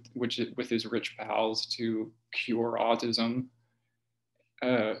organization with his rich pals to cure autism,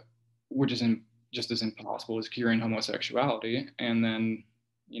 which is just as impossible as curing homosexuality. And then,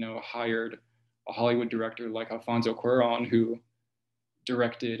 you know, hired a Hollywood director like Alfonso Cuarón, who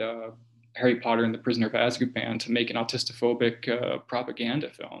directed Harry Potter and the Prisoner of Azkaban, to make an autistophobic propaganda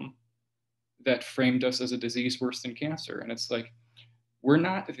film that framed us as a disease worse than cancer. And it's like, we're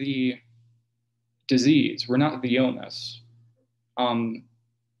not the disease, we're not the illness.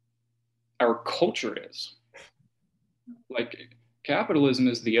 Our culture is. Like, capitalism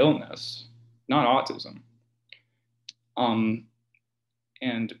is the illness, not autism.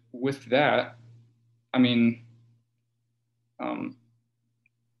 And with that, I mean,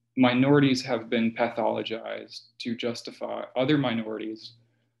 minorities have been pathologized to justify other minorities.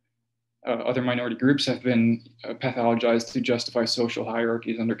 Other minority groups have been pathologized to justify social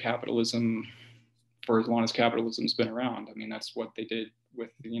hierarchies under capitalism for as long as capitalism's been around. I mean, that's what they did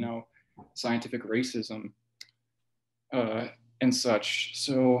with, you know, scientific racism and such.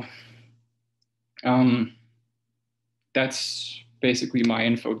 So that's basically my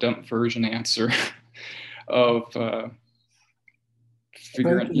info dump version answer of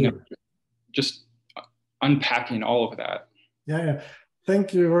figuring, you know, just unpacking all of that. Yeah.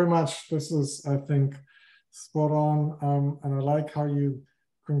 Thank you very much. This is, I think, spot on. And I like how you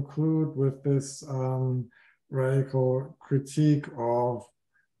conclude with this radical critique of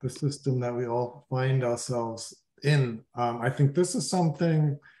the system that we all find ourselves in. I think this is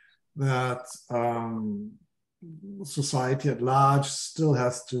something that society at large still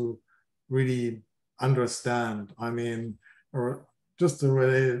has to really understand. I mean, or just a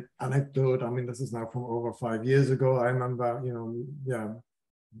really anecdote. I mean, this is now from over 5 years ago. I remember, you know, yeah,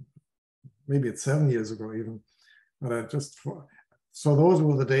 maybe it's 7 years ago even. But so those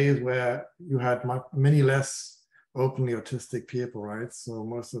were the days where you had many less openly autistic people, right? So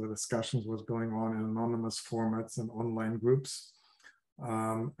most of the discussions was going on in anonymous formats and online groups.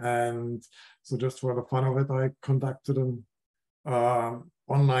 And so just for the fun of it, I conducted an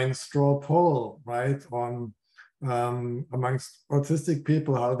online straw poll, right, on amongst autistic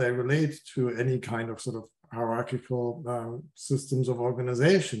people, how they relate to any kind of sort of hierarchical systems of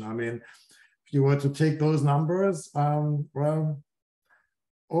organization. I mean, if you were to take those numbers, well,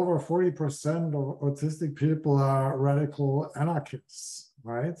 over 40% of autistic people are radical anarchists,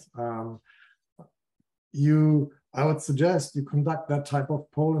 right? I would suggest you conduct that type of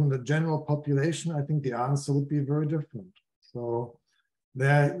poll in the general population. I think the answer would be very different. So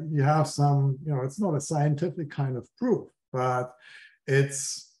there you have some, you know, it's not a scientific kind of proof, but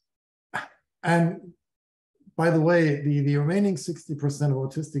it's, and by the way, the remaining 60% of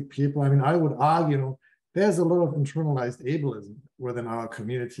autistic people, I mean, I would argue, you know, there's a lot of internalized ableism within our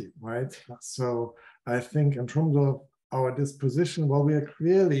community, right? So I think in terms of our disposition, well, we are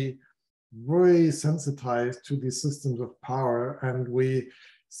clearly very sensitized to these systems of power, and we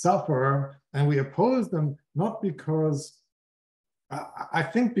suffer and we oppose them, not because, I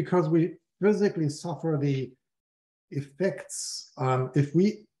think because we physically suffer the effects. If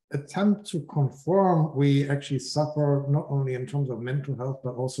we attempt to conform, we actually suffer not only in terms of mental health,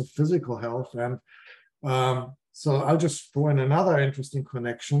 but also physical health. And so I'll just throw in another interesting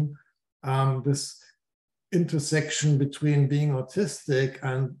connection, this intersection between being autistic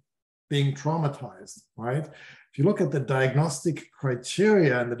and being traumatized, right? If you look at the diagnostic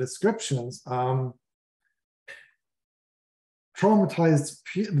criteria and the descriptions, the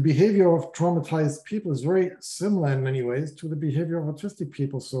behavior of traumatized people is very similar in many ways to the behavior of autistic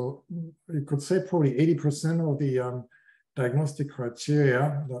people. So you could say probably 80% of the diagnostic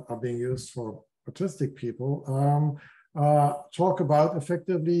criteria that are being used for autistic people talk about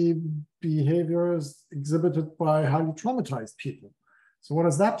effectively behaviors exhibited by highly traumatized people. So what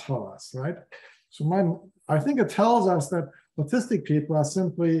does that tell us, right? So I think it tells us that autistic people are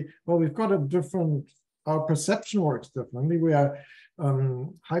simply, well, we've got a different, our perception works differently. We are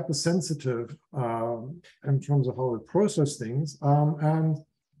hypersensitive in terms of how we process things, and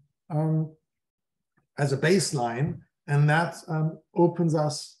as a baseline, and that opens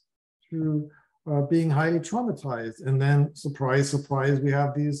us to being highly traumatized. And then, surprise, surprise, we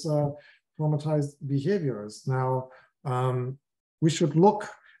have these traumatized behaviors. Now, we should look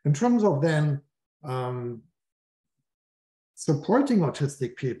in terms of then supporting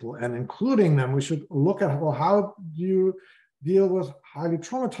autistic people and including them. We should look at, well, how do you deal with highly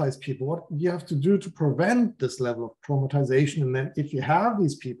traumatized people? What do you have to do to prevent this level of traumatization? And then if you have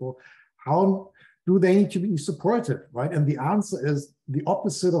these people, how do they need to be supported, right? And the answer is the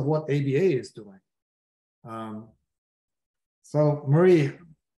opposite of what ABA is doing. So Marie,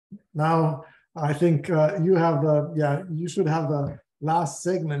 now I think you have you should have the last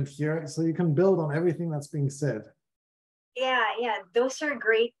segment here so you can build on everything that's being said. Yeah, those are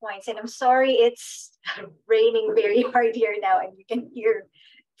great points. And I'm sorry it's raining very hard here now and you can hear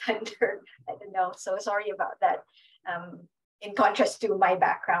thunder. I don't know, so sorry about that. In contrast to my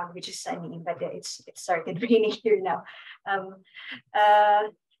background, which is sunny, but it started raining here now.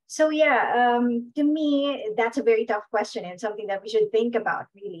 To me, that's a very tough question and something that we should think about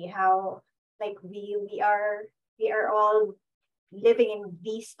really, how like we are all living in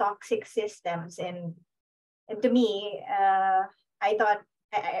these toxic systems. And to me, I thought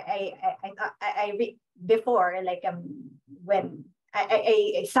before, like when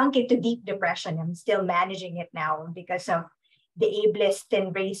I sunk into deep depression. I'm still managing it now because of the ableist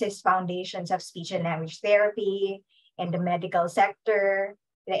and racist foundations of speech and language therapy and the medical sector,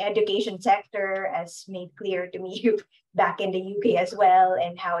 the education sector, as made clear to me back in the UK as well,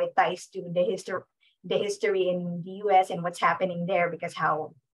 and how it ties to the history in the US and what's happening there, because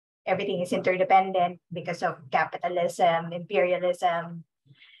how everything is interdependent because of capitalism, imperialism,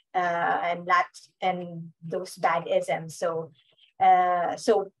 and those bad isms. So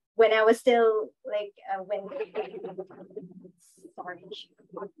when I was still like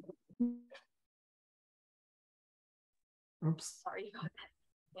sorry about that.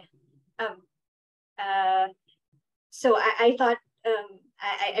 Yeah. So I thought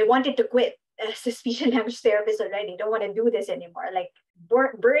I wanted to quit as a speech and language therapist already. Don't want to do this anymore. Like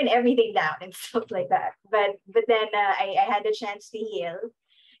burn everything down and stuff like that. But then I had a chance to heal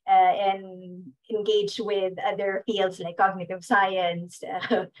and engage with other fields like cognitive science.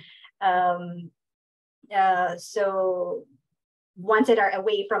 So ones that are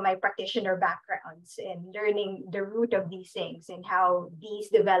away from my practitioner backgrounds, and learning the root of these things and how these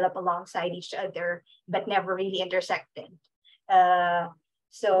develop alongside each other, but never really intersected.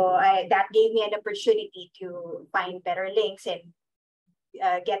 So that gave me an opportunity to find better links and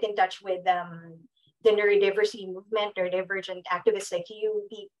get in touch with the neurodiversity movement, neurodivergent activists like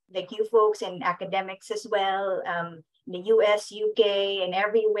you folks, and academics as well, in the US, UK, and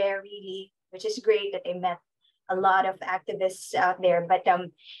everywhere really, which is great that I met a lot of activists out there. But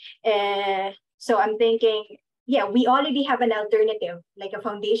so I'm thinking, yeah, we already have an alternative, like a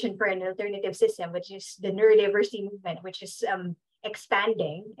foundation for an alternative system, which is the neurodiversity movement, which is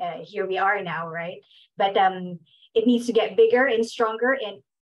expanding. Here we are now, right? But it needs to get bigger and stronger and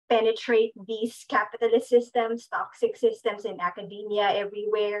penetrate these capitalist systems, toxic systems in academia,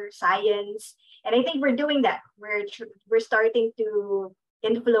 everywhere, science. And I think we're doing that. We're starting to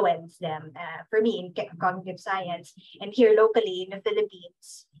influence them, for me, in cognitive science, and here locally in the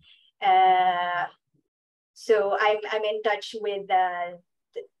Philippines. So I'm in touch with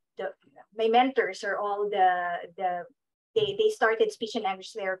my mentors are all they started speech and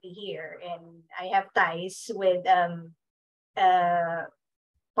language therapy here, and I have ties with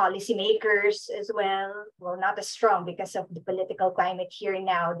policymakers as well. Well, not as strong because of the political climate here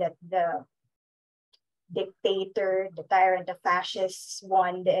now, that the dictator, the tyrant of fascists,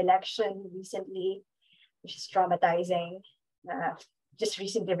 won the election recently, which is traumatizing. Just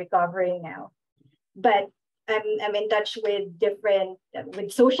recently recovering now. But I'm in touch with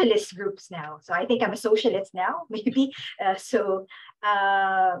with socialist groups now. So I think I'm a socialist now, maybe. But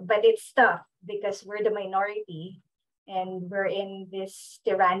it's tough because we're the minority and we're in this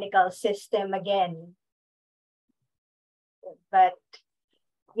tyrannical system again. But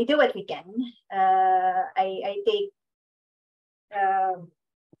we do what we can.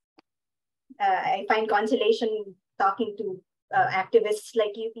 I find consolation talking to activists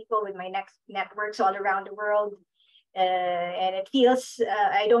like you people with my networks all around the world. And it feels,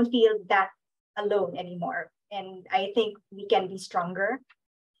 I don't feel that alone anymore. And I think we can be stronger.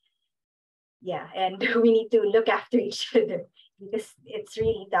 Yeah, and we need to look after each other because it's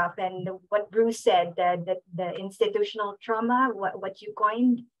really tough. And what Bruce said, the institutional trauma, what you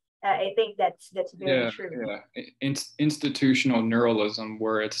coined, I think that's very true. Yeah, institutional neuralism,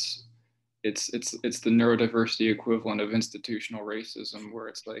 where it's the neurodiversity equivalent of institutional racism, where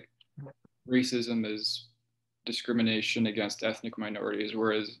it's like racism is discrimination against ethnic minorities,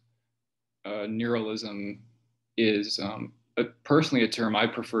 whereas neuralism is personally a term I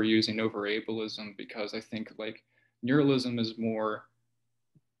prefer using over ableism, because I think like neuralism is more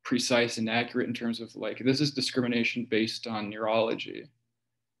precise and accurate in terms of like, this is discrimination based on neurology.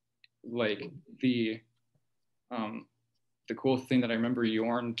 Like the cool thing that I remember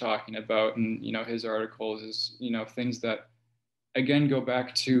Jorn talking about in, you know, his articles is, you know, things that again go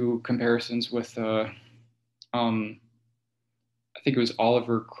back to comparisons with I think it was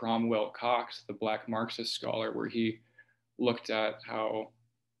Oliver Cromwell Cox, the Black Marxist scholar, where he looked at how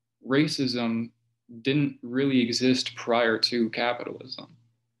racism didn't really exist prior to capitalism,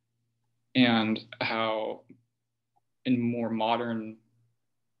 and how in more modern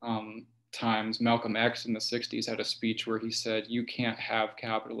times, Malcolm X in the 60s had a speech where he said, you can't have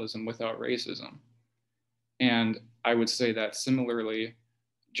capitalism without racism. And I would say that similarly,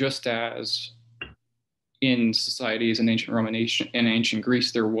 just as in societies in ancient Rome and ancient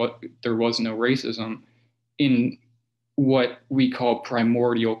Greece, there was no racism, in what we call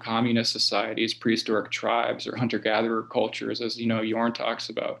primordial communist societies, prehistoric tribes, or hunter-gatherer cultures, as you know, Jorn talks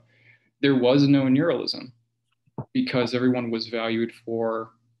about, there was no neuralism, because everyone was valued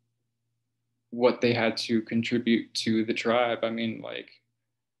for what they had to contribute to the tribe. I mean, like,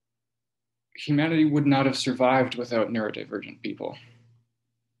 humanity would not have survived without neurodivergent people.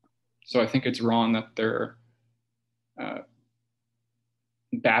 So I think it's wrong that they're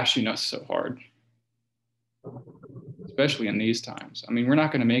bashing us so hard, especially in these times. I mean, we're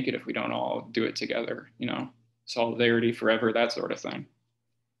not going to make it if we don't all do it together, you know, solidarity forever, that sort of thing.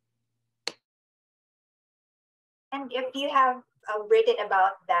 And if you have written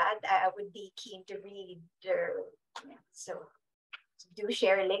about that, I would be keen to read. So do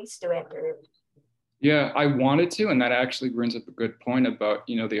share links to it. Yeah, I wanted to, and that actually brings up a good point about,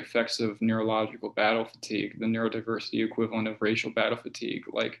 you know, the effects of neurological battle fatigue, the neurodiversity equivalent of racial battle fatigue.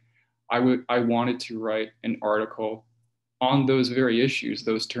 Like, I wanted to write an article on those very issues,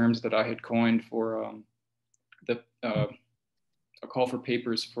 those terms that I had coined for a call for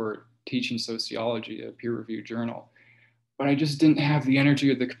papers for teaching sociology, a peer-reviewed journal. But I just didn't have the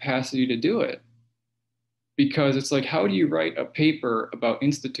energy or the capacity to do it. Because it's like, how do you write a paper about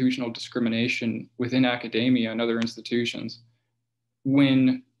institutional discrimination within academia and other institutions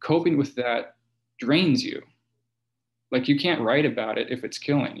when coping with that drains you? Like, you can't write about it if it's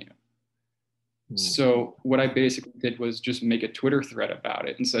killing you. So what I basically did was just make a Twitter thread about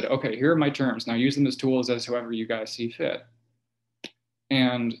it and said, okay, here are my terms. Now use them as tools as however you guys see fit.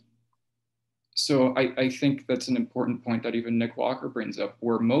 And so I think that's an important point that even Nick Walker brings up,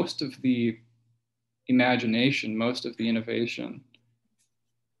 where most of the imagination, most of the innovation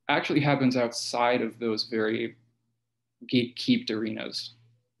actually happens outside of those very gatekept arenas.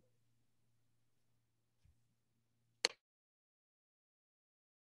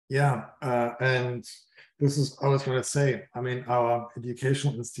 Yeah, and this is, I was going to say, I mean, our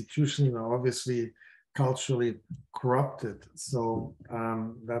educational institutions are obviously culturally corrupted. So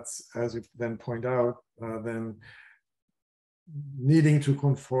that's, as you then point out, then needing to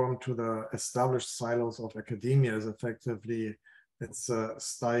conform to the established silos of academia is effectively, it's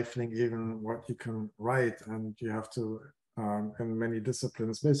stifling even what you can write, and you have to, in many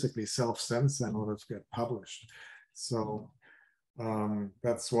disciplines, basically self-censor in order to get published. So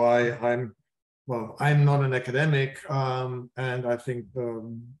that's why I'm not an academic, and I think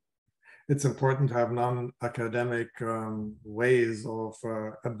it's important to have non-academic ways of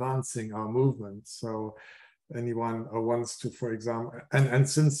advancing our movement. So anyone wants to, for example, and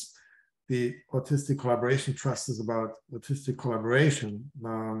since the Autistic Collaboration Trust is about autistic collaboration,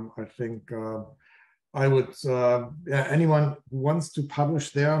 I think I would, anyone who wants to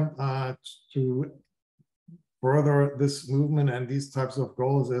publish there to further this movement and these types of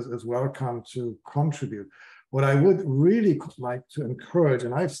goals is welcome to contribute. What I would really like to encourage,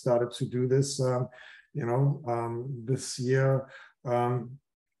 and I've started to do this, this year,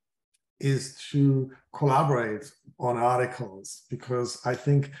 is to collaborate on articles, because I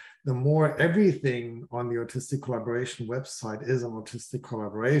think the more everything on the Autistic Collaboration website is an autistic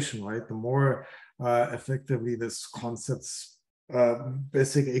collaboration, right? The more effectively this concept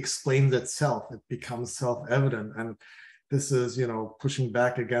basically explains itself. It becomes self-evident. And this is, pushing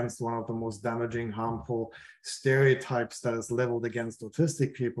back against one of the most damaging, harmful stereotypes that is leveled against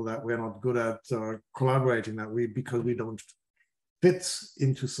autistic people, that we're not good at collaborating, because we don't fit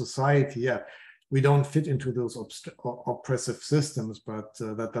into society. Yeah, we don't fit into those oppressive systems, but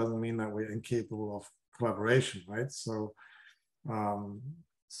that doesn't mean that we're incapable of collaboration, right? So,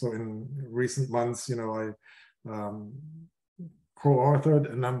 so in recent months, I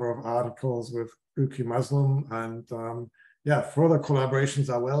co-authored a number of articles with Uki Muslim, and yeah, further collaborations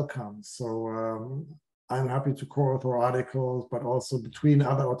are welcome. So I'm happy to co-author articles, but also between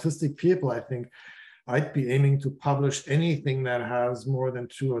other autistic people, I think I'd be aiming to publish anything that has more than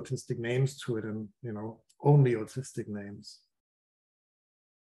 2 autistic names to it, and only autistic names.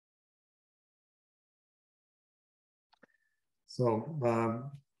 So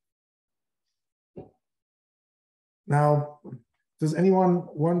now, does anyone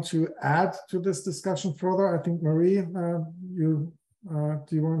want to add to this discussion further? I think Marie, do you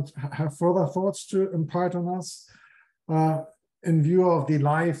want to have further thoughts to impart on us in view of the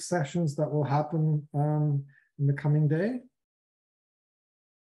live sessions that will happen in the coming day?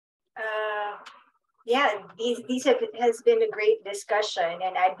 Yeah, has been a great discussion,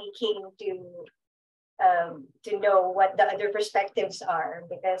 and I'd be keen to know what the other perspectives are,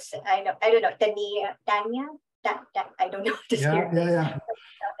 because I don't know, Tanya, I don't know this yeah. South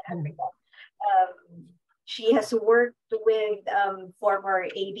Africa. She has worked with former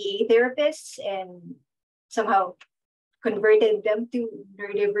ABA therapists and somehow converted them to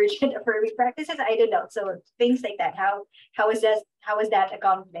neurodivergent affirming practices. I don't know. So things like that. How is that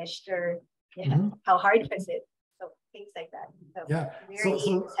accomplished, or how hard was it? So things like that. So yeah. Very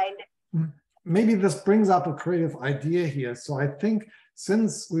excited. Maybe this brings up a creative idea here. So I think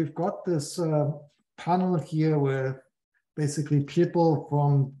since we've got this panel here with basically people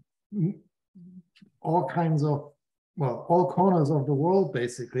from all kinds of, well, all corners of the world,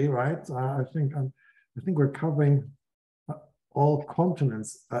 basically, right? I think we're covering all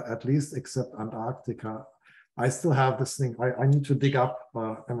continents, at least except Antarctica. I still have this thing. I need to dig up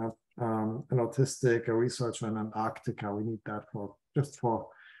an autistic researcher in Antarctica. We need that just for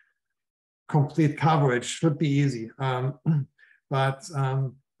complete coverage. Should be easy. But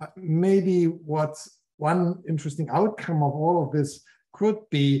maybe one interesting outcome of all of this could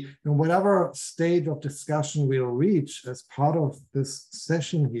be, whatever stage of discussion we'll reach as part of this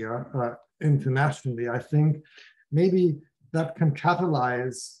session here internationally, I think maybe that can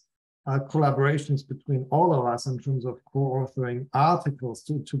catalyze collaborations between all of us in terms of co-authoring articles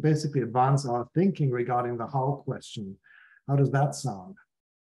to basically advance our thinking regarding the how question. How does that sound?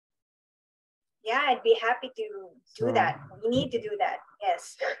 Yeah, I'd be happy to do that. We need to do that,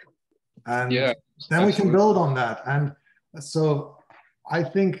 yes. And yeah, then we can build on that. And so I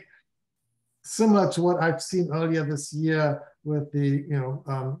think similar to what I've seen earlier this year with the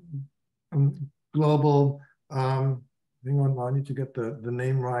global, hang on, I need to get the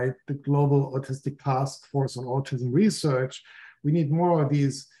name right, the Global Autistic Task Force on Autism Research. We need more of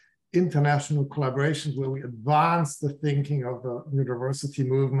these international collaborations where we advance the thinking of the neurodiversity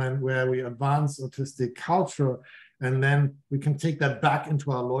movement, where we advance autistic culture, and then we can take that back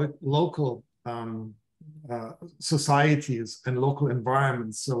into our local societies and local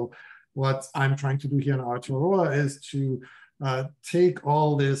environments. So what I'm trying to do here in Aotearoa is to take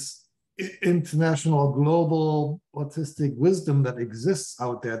all this international, global autistic wisdom that exists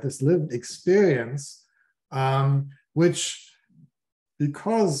out there, this lived experience, which,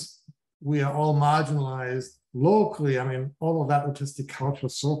 because we are all marginalized locally, I mean, all of that autistic culture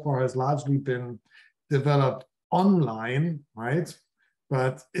so far has largely been developed online, right?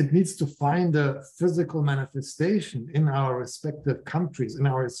 But it needs to find a physical manifestation in our respective countries, in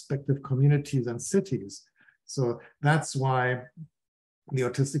our respective communities and cities. So that's why the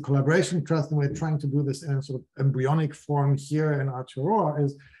Autistic Collaboration Trust, and we're trying to do this in a sort of embryonic form here in Aotearoa,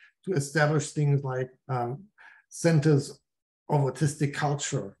 is to establish things like centers of autistic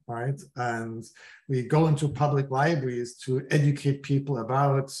culture, right? And we go into public libraries to educate people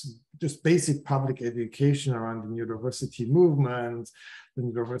about just basic public education around the neurodiversity movement, the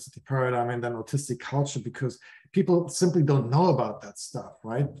neurodiversity paradigm, and then autistic culture, because people simply don't know about that stuff,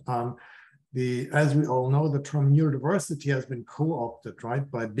 right? As we all know, the term neurodiversity has been co-opted, right,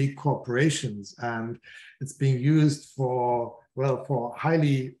 by big corporations, and it's being used for, well, for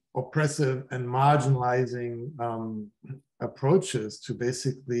highly oppressive and marginalizing approaches to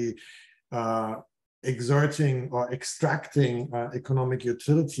basically exerting or extracting economic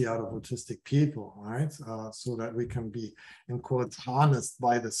utility out of autistic people, right? So that we can be, in quotes, harnessed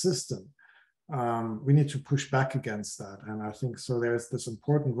by the system. We need to push back against that. And I think so there's this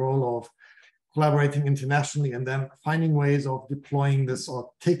important role of collaborating internationally and then finding ways of deploying this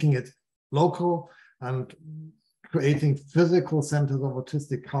or taking it local and creating physical centers of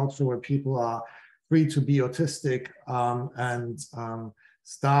autistic culture where people are free to be autistic and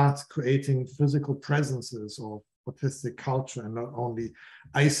start creating physical presences of autistic culture and not only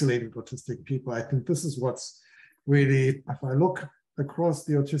isolated autistic people. I think this is what's really, if I look across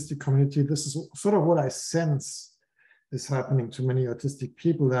the autistic community, this is sort of what I sense is happening to many autistic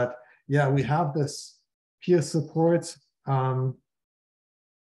people, that, yeah, we have this peer support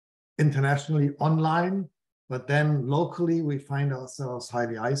internationally online, but then locally we find ourselves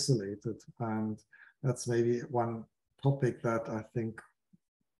highly isolated. And that's maybe one topic that I think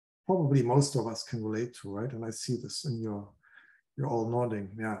probably most of us can relate to, right? And I see this in you're all nodding,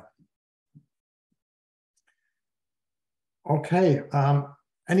 yeah. Okay,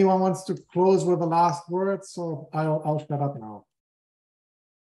 anyone wants to close with the last words? So I'll shut up now.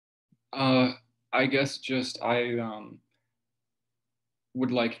 I guess just I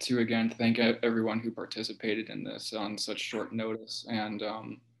would like to again thank everyone who participated in this on such short notice, and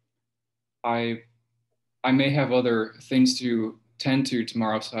I may have other things to tend to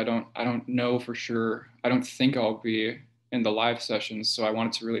tomorrow, so I don't know for sure. I don't think I'll be in the live sessions, so I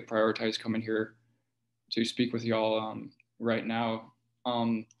wanted to really prioritize coming here to speak with y'all right now.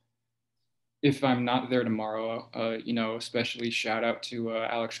 If I'm not there tomorrow, you know, especially shout out to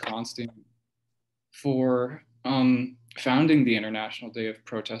Alex Kronstein for founding the International Day of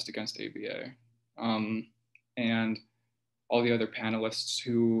Protest Against ABA, and all the other panelists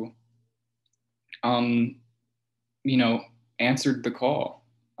who, you know, answered the call.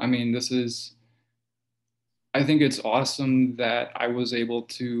 I mean, I think it's awesome that I was able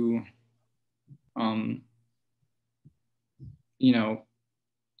to, you know,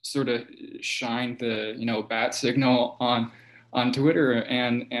 sort of shine the, you know, bat signal on Twitter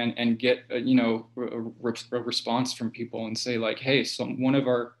and get you know, a response from people and say like, hey, one of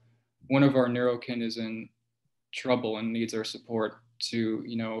our neurokin is in trouble and needs our support to,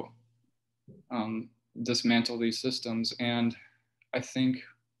 you know, dismantle these systems. And I think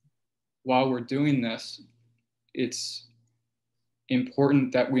while we're doing this, it's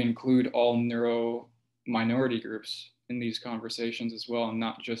important that we include all neuro minority groups in these conversations as well, and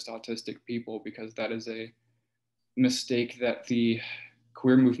not just autistic people, because that is a mistake that the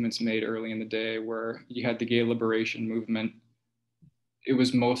queer movements made early in the day, where you had the gay liberation movement. It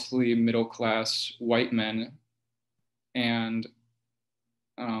was mostly middle-class white men, and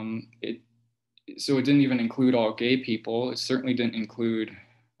so it didn't even include all gay people. It certainly didn't include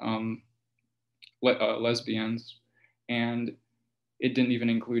lesbians, and it didn't even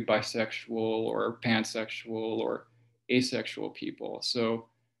include bisexual or pansexual or asexual people. So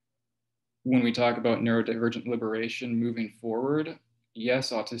when we talk about neurodivergent liberation moving forward,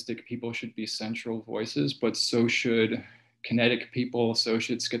 yes, autistic people should be central voices, but so should kinetic people, so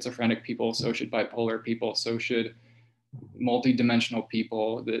should schizophrenic people, so should bipolar people, so should multidimensional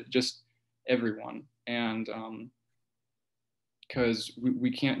people, that just everyone. And because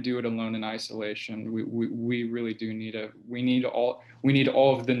we can't do it alone in isolation. We really do we need all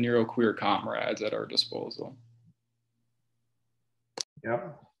of the neuroqueer comrades at our disposal.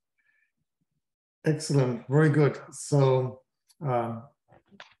 Yep. Excellent, very good. So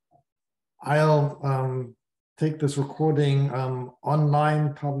I'll take this recording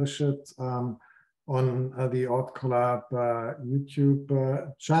online, publish it on the AuteCollab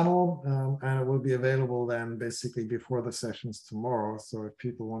YouTube channel, and it will be available then basically before the sessions tomorrow. So if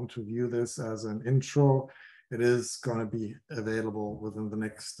people want to view this as an intro, it is going to be available within the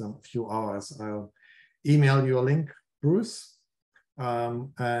next few hours. I'll email you a link, Bruce,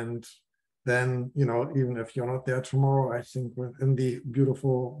 and then, you know, even if you're not there tomorrow, I think within the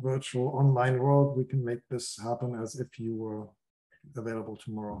beautiful virtual online world, we can make this happen as if you were available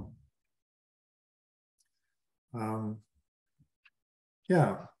tomorrow.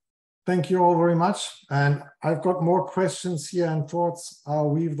 Yeah, thank you all very much. And I've got more questions here and thoughts. I'll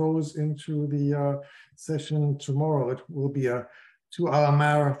weave those into the session tomorrow. It will be a 2-hour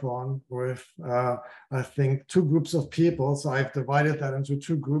marathon with, I think, 2 groups of people. So I've divided that into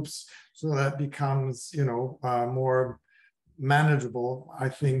 2 groups so that becomes, you know, more manageable. I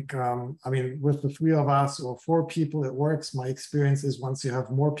think, I mean, with the 3 of us or 4 people, it works. My experience is once you have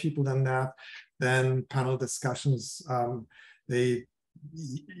more people than that, then panel discussions, they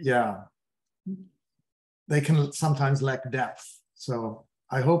can sometimes lack depth. So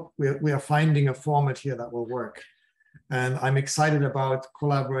I hope we are finding a format here that will work. And I'm excited about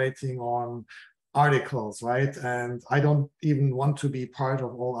collaborating on articles, right? And I don't even want to be part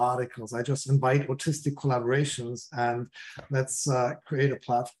of all articles. I just invite autistic collaborations, and let's create a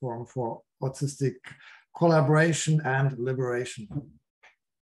platform for autistic collaboration and liberation.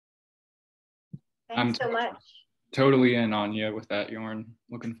 Thanks so much. Totally in on you with that, Jorn.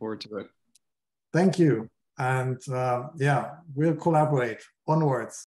 Looking forward to it. Thank you. And yeah, we'll collaborate onwards.